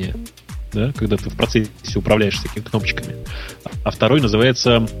управления, да, когда ты в процессе управляешь всякими кнопочками. А второй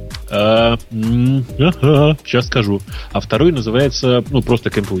называется... сейчас скажу. А второй называется, ну, просто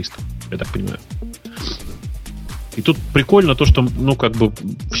Camp-List, я так понимаю. И тут прикольно то, что, ну, как бы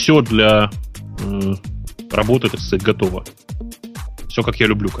все для работы, так сказать, готово. Все, как я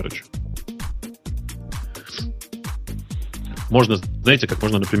люблю, короче. Можно, знаете, как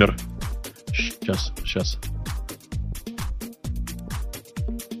можно, например... Сейчас.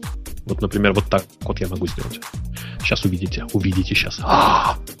 Вот, например, вот так вот я могу сделать. Сейчас увидите сейчас.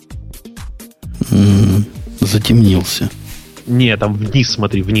 Затемнился. Не, там вниз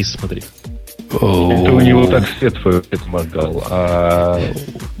смотри. Это у него так свет моргал, а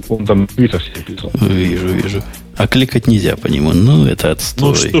он там Твиттер себе писал. Вижу. А кликать нельзя по нему. Ну, это отстой.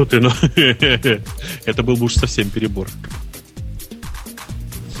 Ну, что ты, ну... Это был бы уж совсем перебор.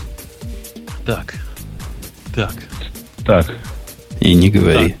 Так. И не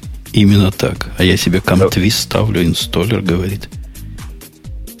говори. Так. Именно так. А я себе CamTwist ставлю, инсталлер говорит.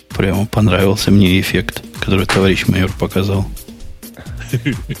 Прямо понравился мне эффект, который товарищ майор показал.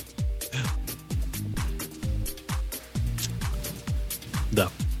 Да.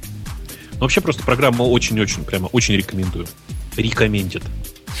 Вообще просто программа очень-очень, прямо очень рекомендую. Рекомендит.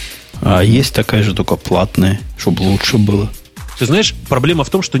 А есть такая же, только платная, чтобы лучше было. Ты знаешь, проблема в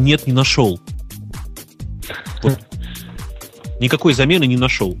том, что не нашел. Вот. Никакой замены не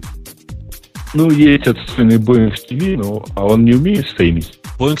нашел. Ну, есть отстойный Boeing TV, а он не умеет стримить.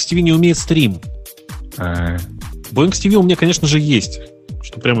 Boeing TV не умеет стрим. Boeing TV у меня, конечно же, есть.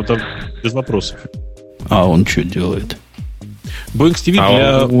 Что прямо там без вопросов. А он что делает? Boeing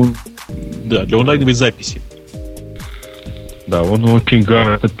TV для онлайновой записи. Да, он очень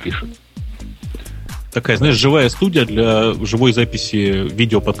грамотно пишет. Такая, знаешь, живая студия для живой записи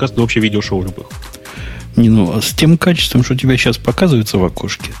видео-подкаста, да вообще видеошоу любых. А с тем качеством, что у тебя сейчас показывается в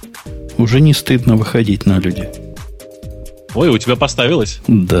окошке, уже не стыдно выходить на люди. Ой, у тебя поставилось?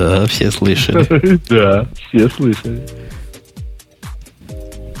 Да, все слышали. Да, все слышали.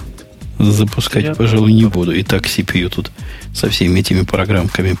 Запускать, пожалуй, не буду. И так CPU тут со всеми этими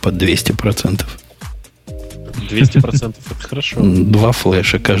программками под 200%. 200% это хорошо. 2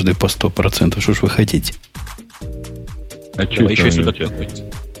 флеша, каждый по 100%. Что ж вы хотите? А давай еще сюда тянуть.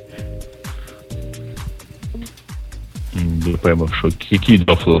 Я пойму, что какие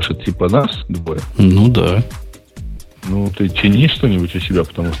 2 флеша? Типа нас двое? Ну да. Ну, ты тяни что-нибудь у себя,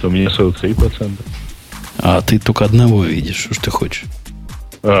 потому что у меня 43%. А ты только одного видишь. Что ж ты хочешь?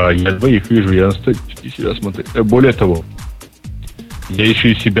 Я двоих вижу, я на статистике себя смотрю. Более того, я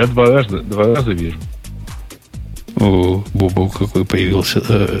еще и себя два раза вижу. О, Бобок какой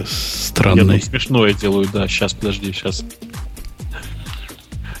появился странный. Я смешное делаю, да. Сейчас, подожди, сейчас.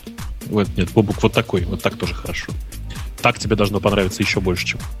 Вот, нет, Бобук вот такой. Вот так тоже хорошо. Так тебе должно понравиться еще больше,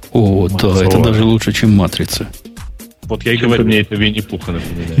 чем... О, Матрица. Да, это даже лучше, чем «Матрица». Вот я и говорю. Мне это Винни-Пуха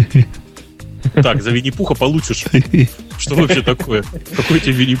напоминает. Так, за Винни-Пуха получишь. Что вообще такое? Какой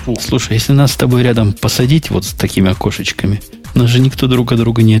тебе Винни-Пух? Слушай, если нас с тобой рядом посадить вот с такими окошечками, нас же никто друг от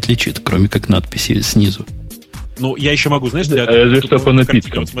друга не отличит, кроме как надписи снизу. Ну, я еще могу, знаешь, для... что по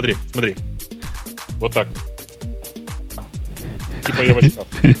напиткам. Вот смотри. Вот так. Типа я возьму.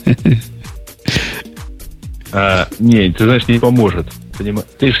 Не, ты знаешь, не поможет. Понимаешь?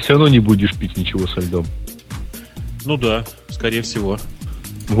 Ты же все равно не будешь пить ничего со льдом. Ну да, скорее всего.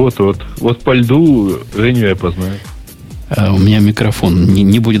 Вот. Вот по льду Женю я познаю. А у меня микрофон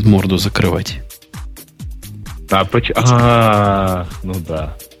не будет морду закрывать. Ну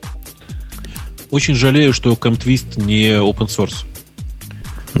да. Очень жалею, что CamTwist не open source.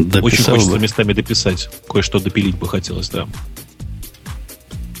 Дописал очень хочется бы. местами дописать. Кое-что допилить бы хотелось, да.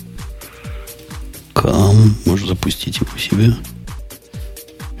 Можешь запустить его себе?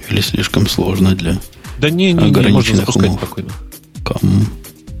 Или слишком сложно для да не можно запускать умов? Спокойно.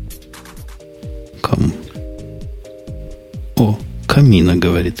 О, Камина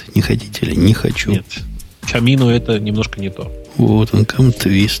говорит. Не хотите ли? Не хочу. Нет. Камину это немножко не то. Вот он,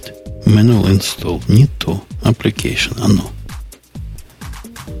 CamTwist. Manual install. Не то. Application. Оно.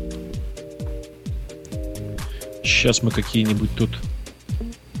 Сейчас мы какие-нибудь тут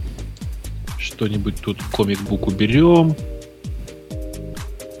что-нибудь тут комик-бук уберем.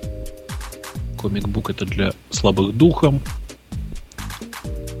 Комик-бук это для слабых духом.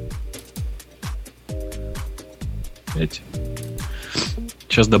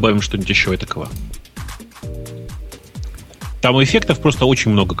 Сейчас добавим что-нибудь еще такого. Там эффектов просто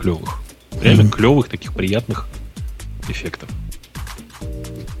очень много клевых. Реально клевых, таких приятных эффектов.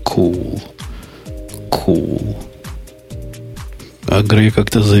 Cool. А Грей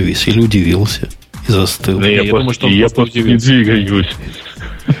как-то завис или удивился и застыл. Да я думаю, что он просто не двигаюсь.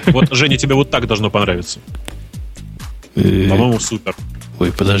 Вот, Женя, тебе вот так должно понравиться. По-моему, супер.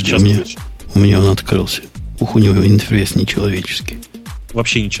 Ой, подожди, у меня он открылся. Ух, у него интерфейс нечеловеческий.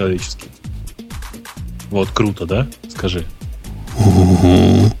 Вообще нечеловеческий. Вот, круто, да? Скажи.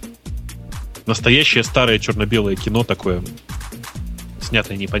 Угу. Настоящее старое черно-белое кино такое,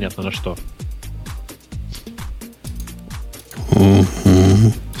 снятое непонятно на что.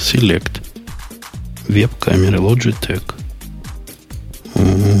 Угу. Select. Веб-камеры Logitech.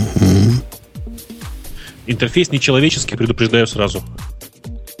 Угу. Интерфейс нечеловеческий, предупреждаю сразу.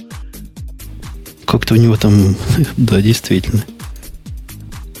 Как-то у него там... Да, действительно.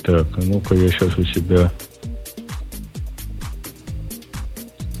 Так, а ну-ка я сейчас у себя...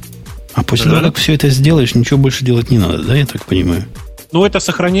 А после того, как все это сделаешь, ничего больше делать не надо, да, я так понимаю? Ну, это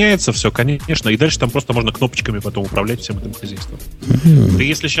сохраняется все, конечно, и дальше там просто можно кнопочками потом управлять всем этим хозяйством. Ты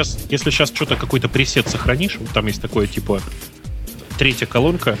если сейчас что-то, какой-то пресет сохранишь, вот там есть такое, типа, третья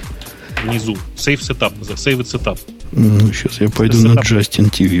колонка внизу, Save Setup, Save it Setup. Ну, сейчас я пойду на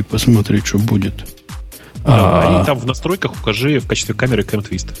Justin TV посмотреть, что будет. И там в настройках укажи в качестве камеры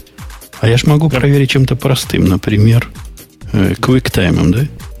CamTwist. А я ж могу проверить чем-то простым, например, QuickTime, да?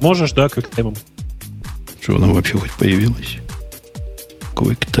 Можешь, да, QuickTime. Что она вообще хоть появилась?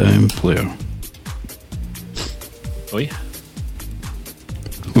 QuickTime Player. Ой.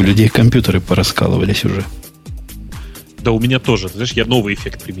 У людей компьютеры пораскалывались уже. Да у меня тоже. Ты знаешь, я новый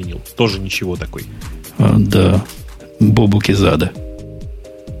эффект применил. Тоже ничего такой. Да. Бобуки зада.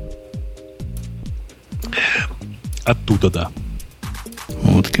 Оттуда, да.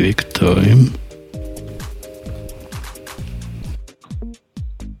 Вот QuickTime.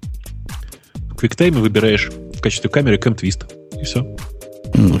 В QuickTime выбираешь в качестве камеры CamTwist. И все.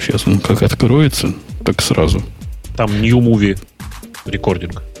 Ну, сейчас он как откроется, так сразу. Там New Movie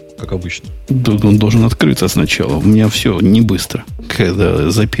Recording, как обычно. Он должен открыться сначала. У меня все не быстро,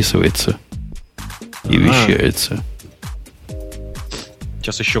 когда записывается и вещается.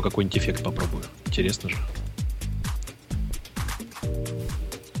 Сейчас еще какой-нибудь эффект попробую. Интересно же.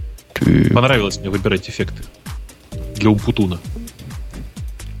 Понравилось мне выбирать эффекты для Умпутуна.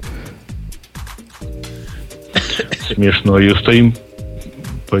 Смешно. И стоим.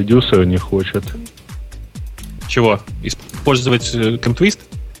 Продюсер не хочет. Чего? Использовать CamTwist?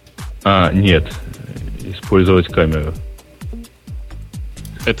 Нет. Использовать камеру.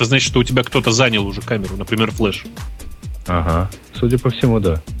 Это значит, что у тебя кто-то занял уже камеру, например, флеш. Ага. Судя по всему,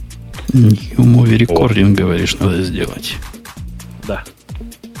 да. Movie Recording, говоришь, надо сделать. Да.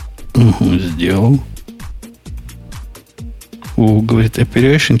 Угу, сделал. Говорит,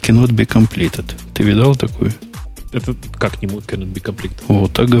 operation cannot be completed. Ты видал такую? Это как не cannot be completed?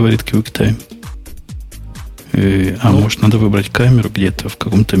 Вот так говорит QuickTime. Может, надо выбрать камеру где-то в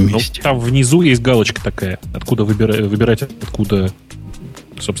каком-то месте. Там внизу есть галочка такая, откуда выбирать, откуда,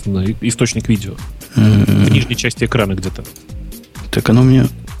 собственно, источник видео. В нижней части экрана где-то. Так оно у меня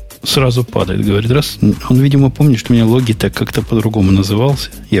сразу падает. Говорит, раз. Он, видимо, помнит, что у меня Logitech как-то по-другому назывался.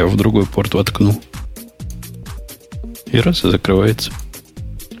 Я в другой порт воткнул. И раз, и закрывается.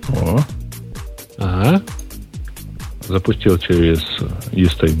 О. Ага. Запустил через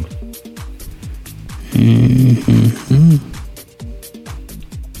eStream.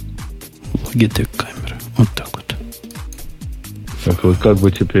 Logitech камера. Вот так вот. Так вот как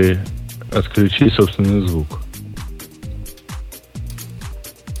бы теперь отключить собственный звук?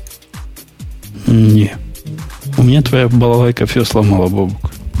 Не. У меня твоя балалайка все сломала,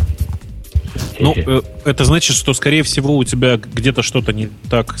 Бобук. Ну, это значит, что, скорее всего, у тебя где-то что-то не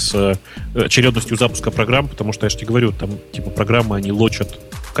так с очередностью запуска программ, потому что, я же тебе говорю, там, типа, программы, они лочат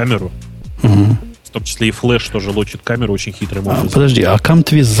камеру. Угу. В том числе и флеш тоже лочит камеру очень хитрым образом. Подожди, а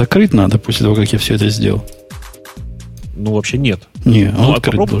CamTwist закрыть надо после того, как я все это сделал? Ну, вообще нет. Не, ну,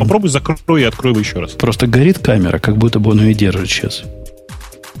 попробуй закрой и открой его еще раз. Просто горит камера, как будто бы он ее держит сейчас.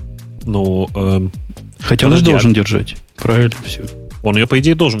 Ну, хотя он должен держать. Правильно все. Он ее, по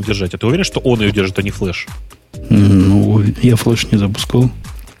идее, должен держать. А ты уверен, что он ее держит, а не флеш? Ну, я флеш не запускал.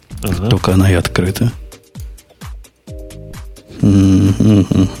 Ага. Только она и открыта.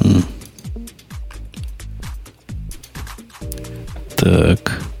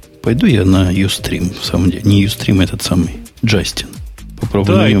 Так. Пойду я на Ustream, в самом деле. Не Ustream, этот самый Justin.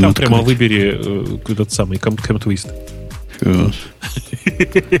 Попробуй Да, на и нем там открыть. прямо выбери этот самый Cam-Twist. Сейчас.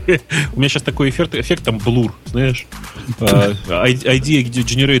 У меня сейчас такой эффект там блур, знаешь. Idea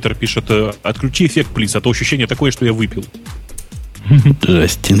Generator пишет: отключи эффект, плиз, а то ощущение такое, что я выпил.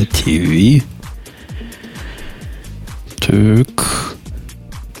 Justin TV. Так.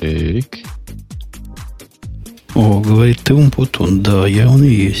 О, говорит, ты умпутун. Да, я он и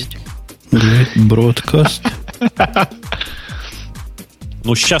есть. Говорит, бродкаст.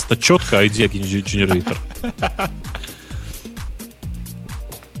 Ну, сейчас-то четко Idea Generator.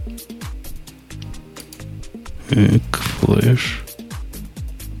 Флэш.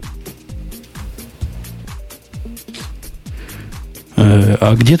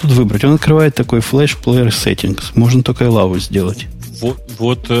 А где тут выбрать? Он открывает такой Flash Player Settings. Можно только Allow сделать.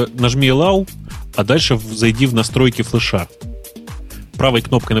 Вот нажми Allow, а дальше зайди в настройки флеша. Правой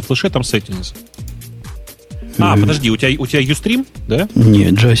кнопкой на флеше там Settings. Подожди, у тебя Ustream, да?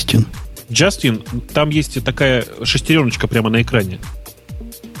 Нет, Justin. Justin, там есть такая шестереночка прямо на экране.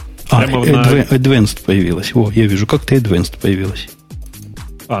 Advanced появилась. О, я вижу, как-то Advanced появилась.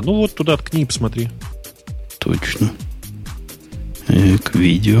 Ну вот туда ткни и посмотри. Точно. К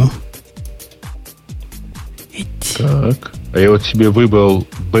видео. Так. А я вот себе выбрал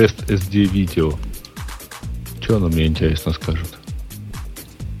Best SD Video. Что оно мне интересно скажет?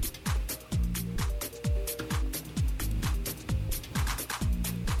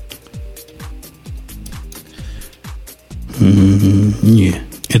 Не.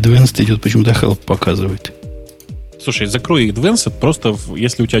 Advanced идет, почему-то Help показывает. Слушай, закрой Advanced, просто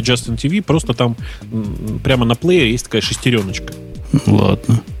если у тебя Justin TV, просто там прямо на плеере есть такая шестереночка.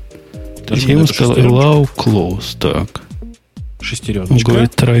 Ладно. То есть я ему сказал Allow Close. Так. Шестереночка. Он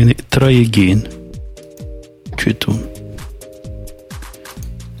говорит try again. Что это он?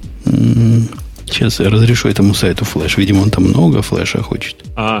 Сейчас я разрешу этому сайту флеш. Видимо, он там много флеша хочет.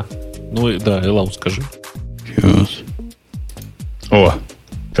 Ну да, Allow скажи. Сейчас. О,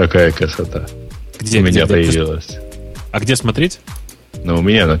 какая красота. Где, у меня появилась. А где смотреть? Ну, у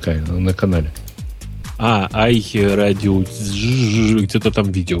меня на канале. Радио. Где-то там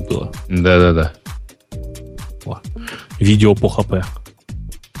видео было. Да. Видео по ХП.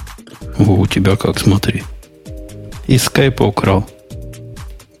 У тебя как, смотри. Из скайпа украл.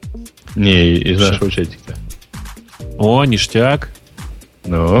 Не, из нашего чатика. О, ништяк.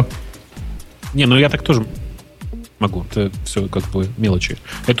 Ну? Не, я так тоже могу. Это все как бы мелочи.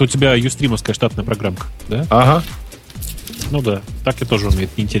 Это у тебя юстримовская штатная программка, да? Ага. Ну да, так и тоже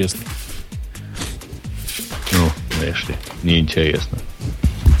умеет, неинтересно. Ну, знаешь ли, неинтересно.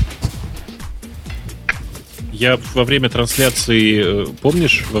 Я во время трансляции,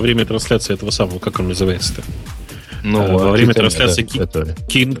 помнишь, во время трансляции этого самого, как он называется-то? Во время трансляции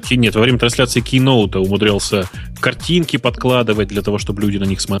во время трансляции Keynote умудрялся картинки подкладывать для того, чтобы люди на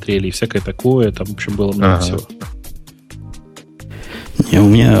них смотрели и всякое такое. Там, в общем, было много всего. Не,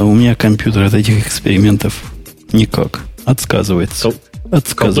 у меня компьютер от этих экспериментов никак. Отказывается.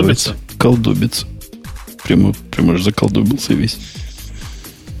 Колдубится. Прямо же заколдубился весь.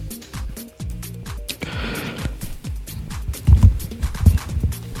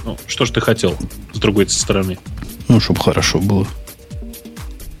 Ну, что ж ты хотел с другой стороны? Ну, чтобы хорошо было.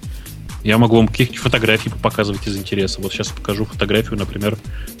 Я могу вам каких-нибудь фотографий показывать из интереса. Вот сейчас покажу фотографию, например,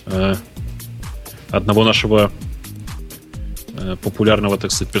 одного нашего популярного,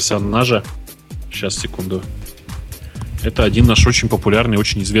 так сказать, персонажа. Сейчас, секунду. Это один наш очень популярный,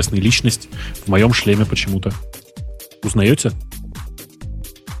 очень известный личность в моем шлеме почему-то. Узнаете?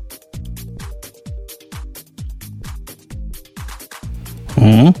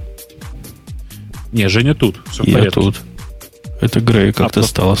 Не, Женя тут. Все в порядке. Я тут. Это Грей как-то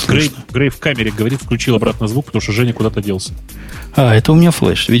стало слышно. Грей в камере говорит, включил обратно звук, потому что Женя куда-то делся. Это у меня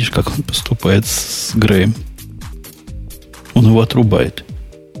флеш. Видишь, как он поступает с Греем? Он его отрубает.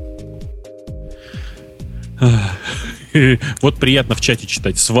 Вот приятно в чате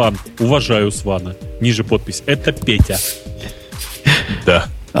читать. Сван. Уважаю Свана. Ниже подпись. Это Петя. Да.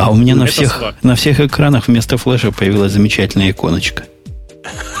 А у меня на всех экранах вместо флеша появилась замечательная иконочка.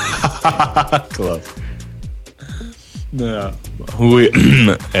 Класс. Да. Вы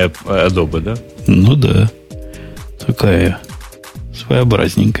Adobe, да? Ну да. Такая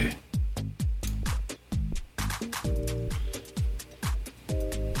своеобразненькая.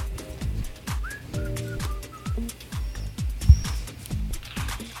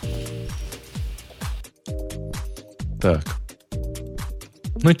 Так.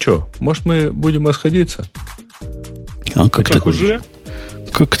 Ну что, может, мы будем расходиться? Как уже?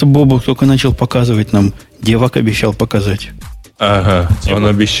 Как-то Бобок только начал показывать нам. Девак обещал показать. Ага, он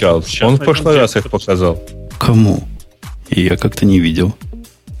обещал. Он в прошлый раз их показал. Кому? И я как-то не видел.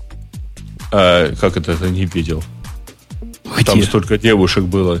 А как это ты не видел? Где? Там столько девушек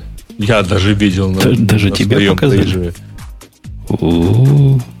было. Я даже видел даже на тебе своем показали? пейджере.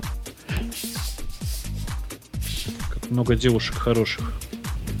 О, Как много девушек хороших.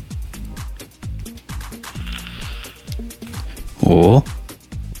 о,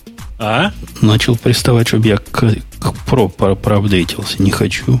 А? начал приставать, чтобы я к Pro проапдейтился. Не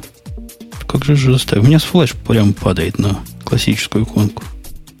хочу. Как же заставить? У меня с флеш прям падает на классическую иконку.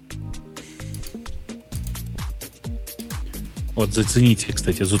 Вот зацените,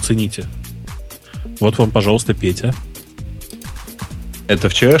 кстати, зацените. Вот вам, пожалуйста, Петя. Это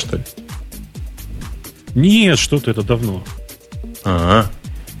вчера, что ли? Нет, что ты, это давно. Ага.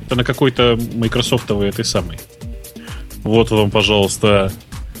 Это на какой-то майкрософтовой этой самой. Вот вам, пожалуйста,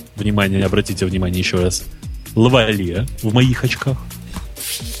 внимание, обратите внимание еще раз. Лавале в моих очках.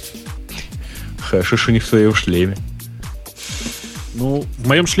 Хорошо, что не в своем шлеме. Ну, в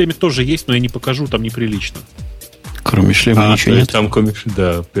моем шлеме тоже есть, но я не покажу, там неприлично. Кроме шлема ничего то есть нет. там комикс,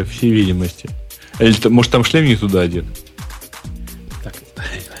 да, по всей видимости. Или, может, там шлем не туда одет? Так.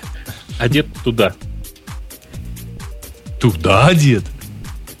 Одет туда. Туда одет?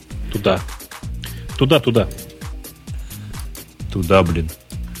 Туда. Туда. Туда, блин.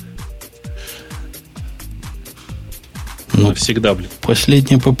 Ну, Навсегда, блин.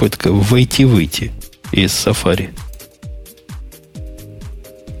 последняя попытка войти-выйти из Safari.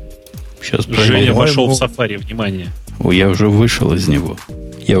 Сейчас Женя проверим. вошел в Safari, внимание. О, я уже вышел из него.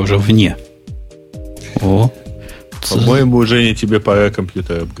 Я уже вне. О. По-моему, Женя, тебе пора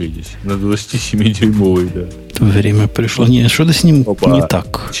компьютер апгрейдить. На 27-дюймовый, да. Время пришло. Не, что-то с ним Опа. не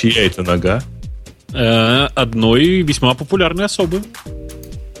так. Чья это нога? Одной весьма популярной особы.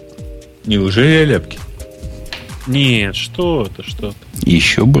 Неужели Ляпки? Нет, что ты.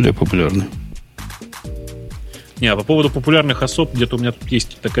 Еще более популярный. Не, а по поводу популярных особ, где-то у меня тут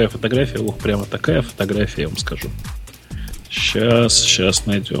есть такая фотография. Ох, прямо такая фотография, я вам скажу. Сейчас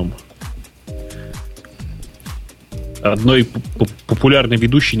найдем. Одной популярной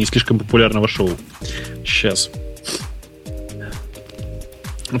ведущей не слишком популярного шоу. Сейчас.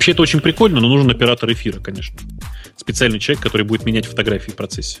 Вообще это очень прикольно, но нужен оператор эфира, конечно. Специальный человек, который будет менять фотографии в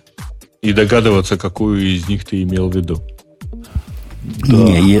процессе. И догадываться, какую из них ты имел в виду. Да.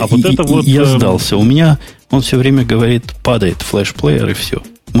 Не, я, вот это вот, я сдался. У меня он все время говорит, падает флеш-плеер и все.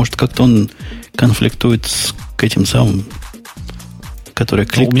 Может, как-то он конфликтует с этим самым, который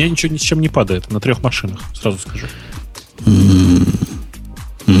клик... У меня ничего ни с чем не падает. На 3 машинах, сразу скажу.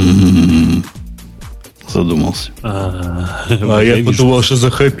 Задумался. Я подумал, что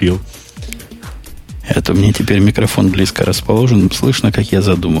захрапел. Это мне теперь микрофон близко расположен. Слышно, как я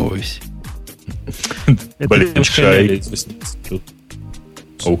задумываюсь. Это девочка Ляля из 18+.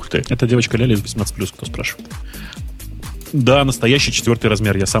 Ух ты. Это девочка Ляля из 18+, кто спрашивает. Да, настоящий 4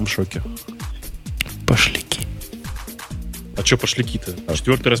 размер, я сам в шоке. Пошляки. А что пошляки-то?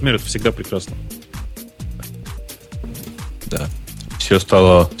 4 размер, это всегда прекрасно. Да. Все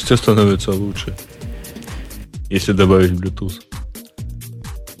становится лучше. Если добавить Bluetooth.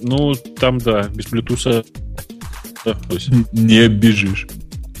 Ну, там, да, без Bluetooth. Да, то есть. Не оббежишь.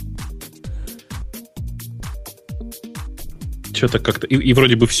 Что-то как-то... И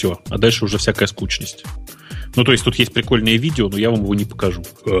вроде бы все. А дальше уже всякая скучность. Ну, то есть тут есть прикольное видео, но я вам его не покажу.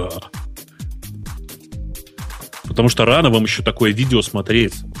 Потому что рано вам еще такое видео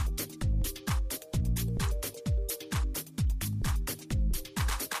смотреть.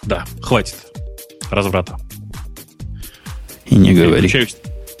 Да, хватит разврата. И не говори.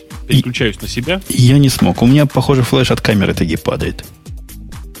 Переключаюсь на себя. Я не смог. У меня, похоже, флеш от камеры таки падает.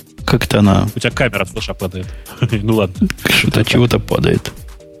 Как-то она... У тебя камера от флеша падает. Ну ладно. Что-то чего-то падает.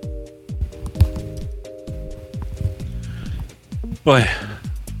 Ой.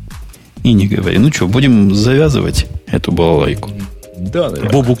 И не говори. Ну что, будем завязывать эту балалайку? Да,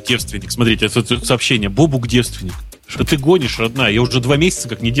 наверное. Бобук девственник. Смотрите, это сообщение. Бобук девственник. Что ты гонишь, родная? Я уже 2 месяца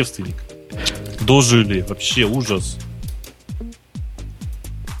как не девственник. Дожили. Вообще ужас.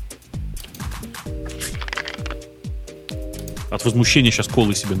 От возмущения сейчас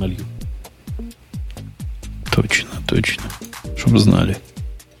колы себе налью. Точно. Чтобы знали.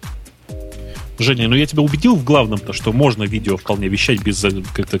 Женя, ну я тебя убедил в главном-то, что можно видео вполне вещать без,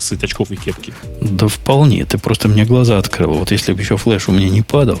 как так сказать, очков и кепки. Да вполне. Ты просто мне глаза открыл. Вот если бы еще флеш у меня не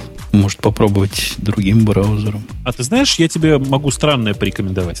падал, может попробовать другим браузером. А ты знаешь, я тебе могу странное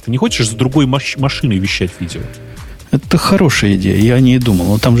порекомендовать. Ты не хочешь с другой машиной вещать видео? Это хорошая идея. Я о ней думал.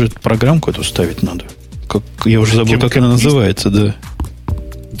 Но там же программку эту ставить надо. Я уже забыл, как она называется, да.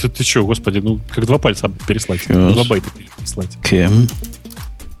 Ты что, господи, ну как 2 пальца переслать. Сейчас. 2 байта переслать. Cam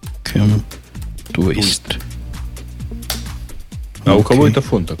Twist. А у кого это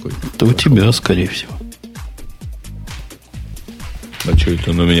фон такой? Это у тебя, скорее всего. А что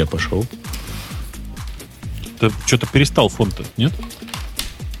это он у меня пошел? Ты что-то перестал фон-то, нет?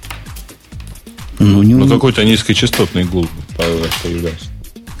 Ну, какой-то низкочастотный гул появляется.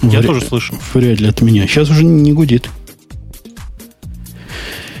 Я тоже слышу. Вряд ли от меня. Сейчас уже не гудит.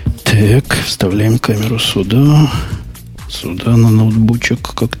 Так, вставляем камеру сюда. Сюда на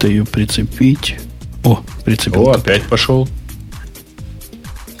ноутбучек. Как-то ее прицепить. О, прицепил. О, опять пошел.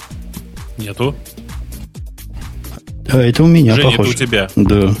 Нету. А, это у меня, Женя, похоже. это у тебя.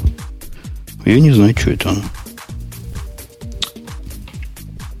 Да. Я не знаю, что это оно.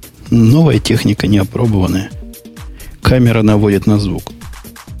 Новая техника, неопробованная. Камера наводит на звук.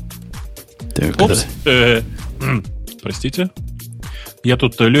 Так, Опс. Простите. Я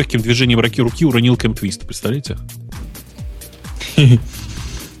тут легким движением руки уронил кэмп-твист. Представляете?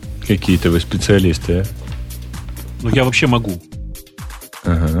 Какие-то вы специалисты, а? Ну, я вообще могу.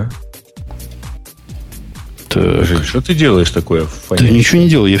 Ага. Так. Жень, что ты делаешь такое? Да ничего не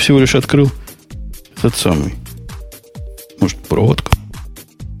делал, я всего лишь открыл этот самый. Может, проводка?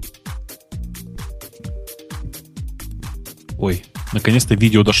 Ой, наконец-то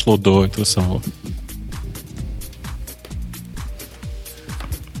видео дошло до этого самого.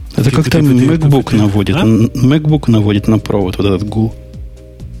 Это как-то MacBook наводит. А? MacBook наводит на провод вот этот гул.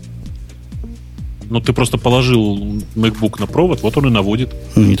 Ну, ты просто положил MacBook на провод, вот он и наводит.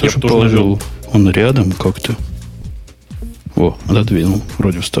 Ну, не то, Я что тоже положил. навел. Он рядом как-то. О, отодвинул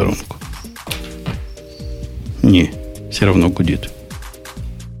вроде в сторонку. Не, все равно гудит.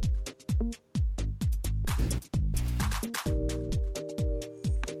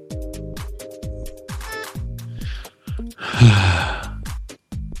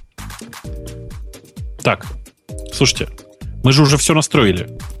 Так, слушайте, мы же уже все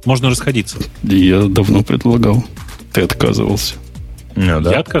настроили. Можно расходиться. Я давно предлагал. Ты отказывался. Ну,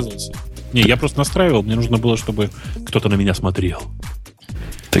 да. Я отказывался. Не, я просто настраивал. Мне нужно было, чтобы кто-то на меня смотрел.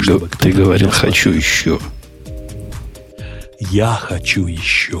 Ты говорил, хочу еще. Я хочу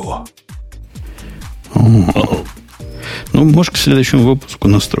еще. Ну, может, к следующему выпуску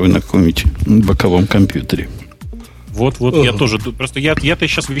настрой на каком-нибудь боковом компьютере. Вот, я тоже. Просто я-то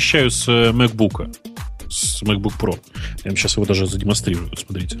сейчас вещаю с MacBook. С MacBook Pro. Я вам сейчас его даже задемонстрирую. Вот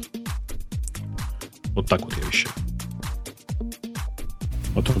смотрите. Вот так вот я вещаю.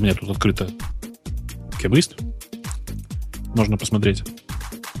 Вот у меня тут открыто кемист. Можно посмотреть.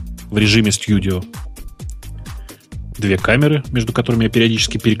 В режиме студио. 2 камеры, между которыми я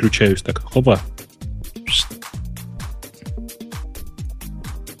периодически переключаюсь. Так, хопа.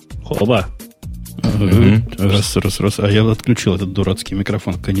 Хопа. Раз. А я отключил этот дурацкий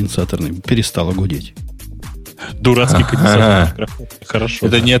микрофон конденсаторный. Перестало гудеть. Дурацкий конденсаторный микрофон. Хорошо.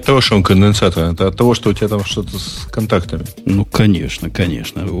 Это не от того, что он конденсатор, это от того, что у тебя там что-то с контактами. Ну, конечно.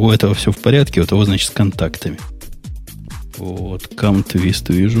 У этого все в порядке, у того, значит, с контактами. Вот, кам-твист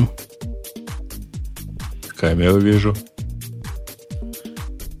вижу. Камеру вижу.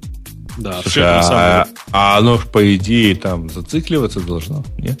 Да, Слушай, а оно ж, по идее, там зацикливаться должно,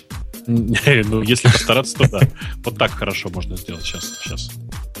 нет? Ну, если постараться, то да. Вот так хорошо можно сделать. Сейчас.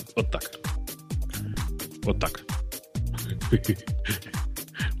 Вот так. Вот так.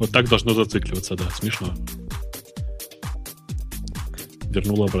 Вот так должно зацикливаться, да. Смешно.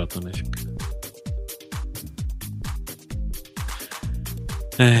 Вернул обратно нафиг.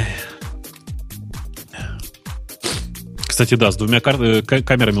 Кстати, да, с 2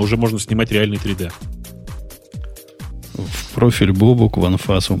 камерами уже можно снимать реальный 3D. В профиль Бобук в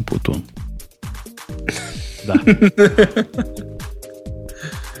анфасум путун. Да.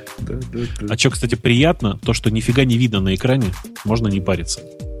 А что, кстати, приятно, то, что нифига не видно на экране, можно не париться.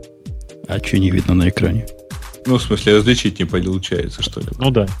 А что не видно на экране? Ну, в смысле, различить не получается, что ли? Ну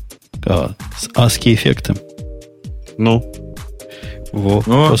да. С ASCII эффектом? Ну.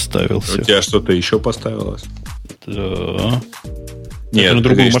 Поставил у все. У тебя что-то еще поставилось? Да. Нет, на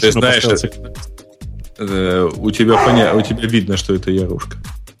другую ты машину знаешь, поставился. у тебя видно, что это ярушка.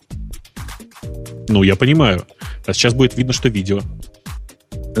 Ну, я понимаю. А сейчас будет видно, что видео.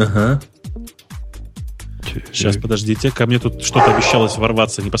 Ага. Сейчас, подождите. Ко мне тут что-то обещалось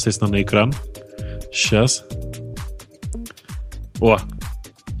ворваться непосредственно на экран. Сейчас. О!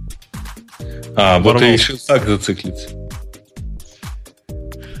 Вот ты решил так зациклиться.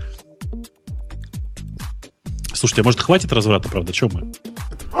 Слушайте, а может, хватит разврата, правда? Чего мы?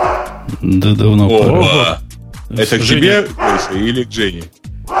 Да давно пора. Это к Женя. тебе или к Жене?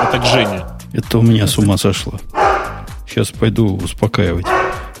 Это к Жене. Это у меня с ума сошло. Сейчас пойду успокаивать.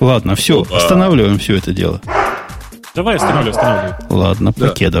 Ладно, все, останавливаем все это дело. Давай, останавливай. Ладно, Да.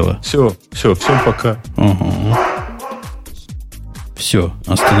 покедово. Все, всем пока. Ага. Все,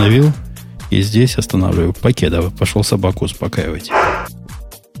 остановил. И здесь останавливаю. Покедова. Пошел собаку успокаивать.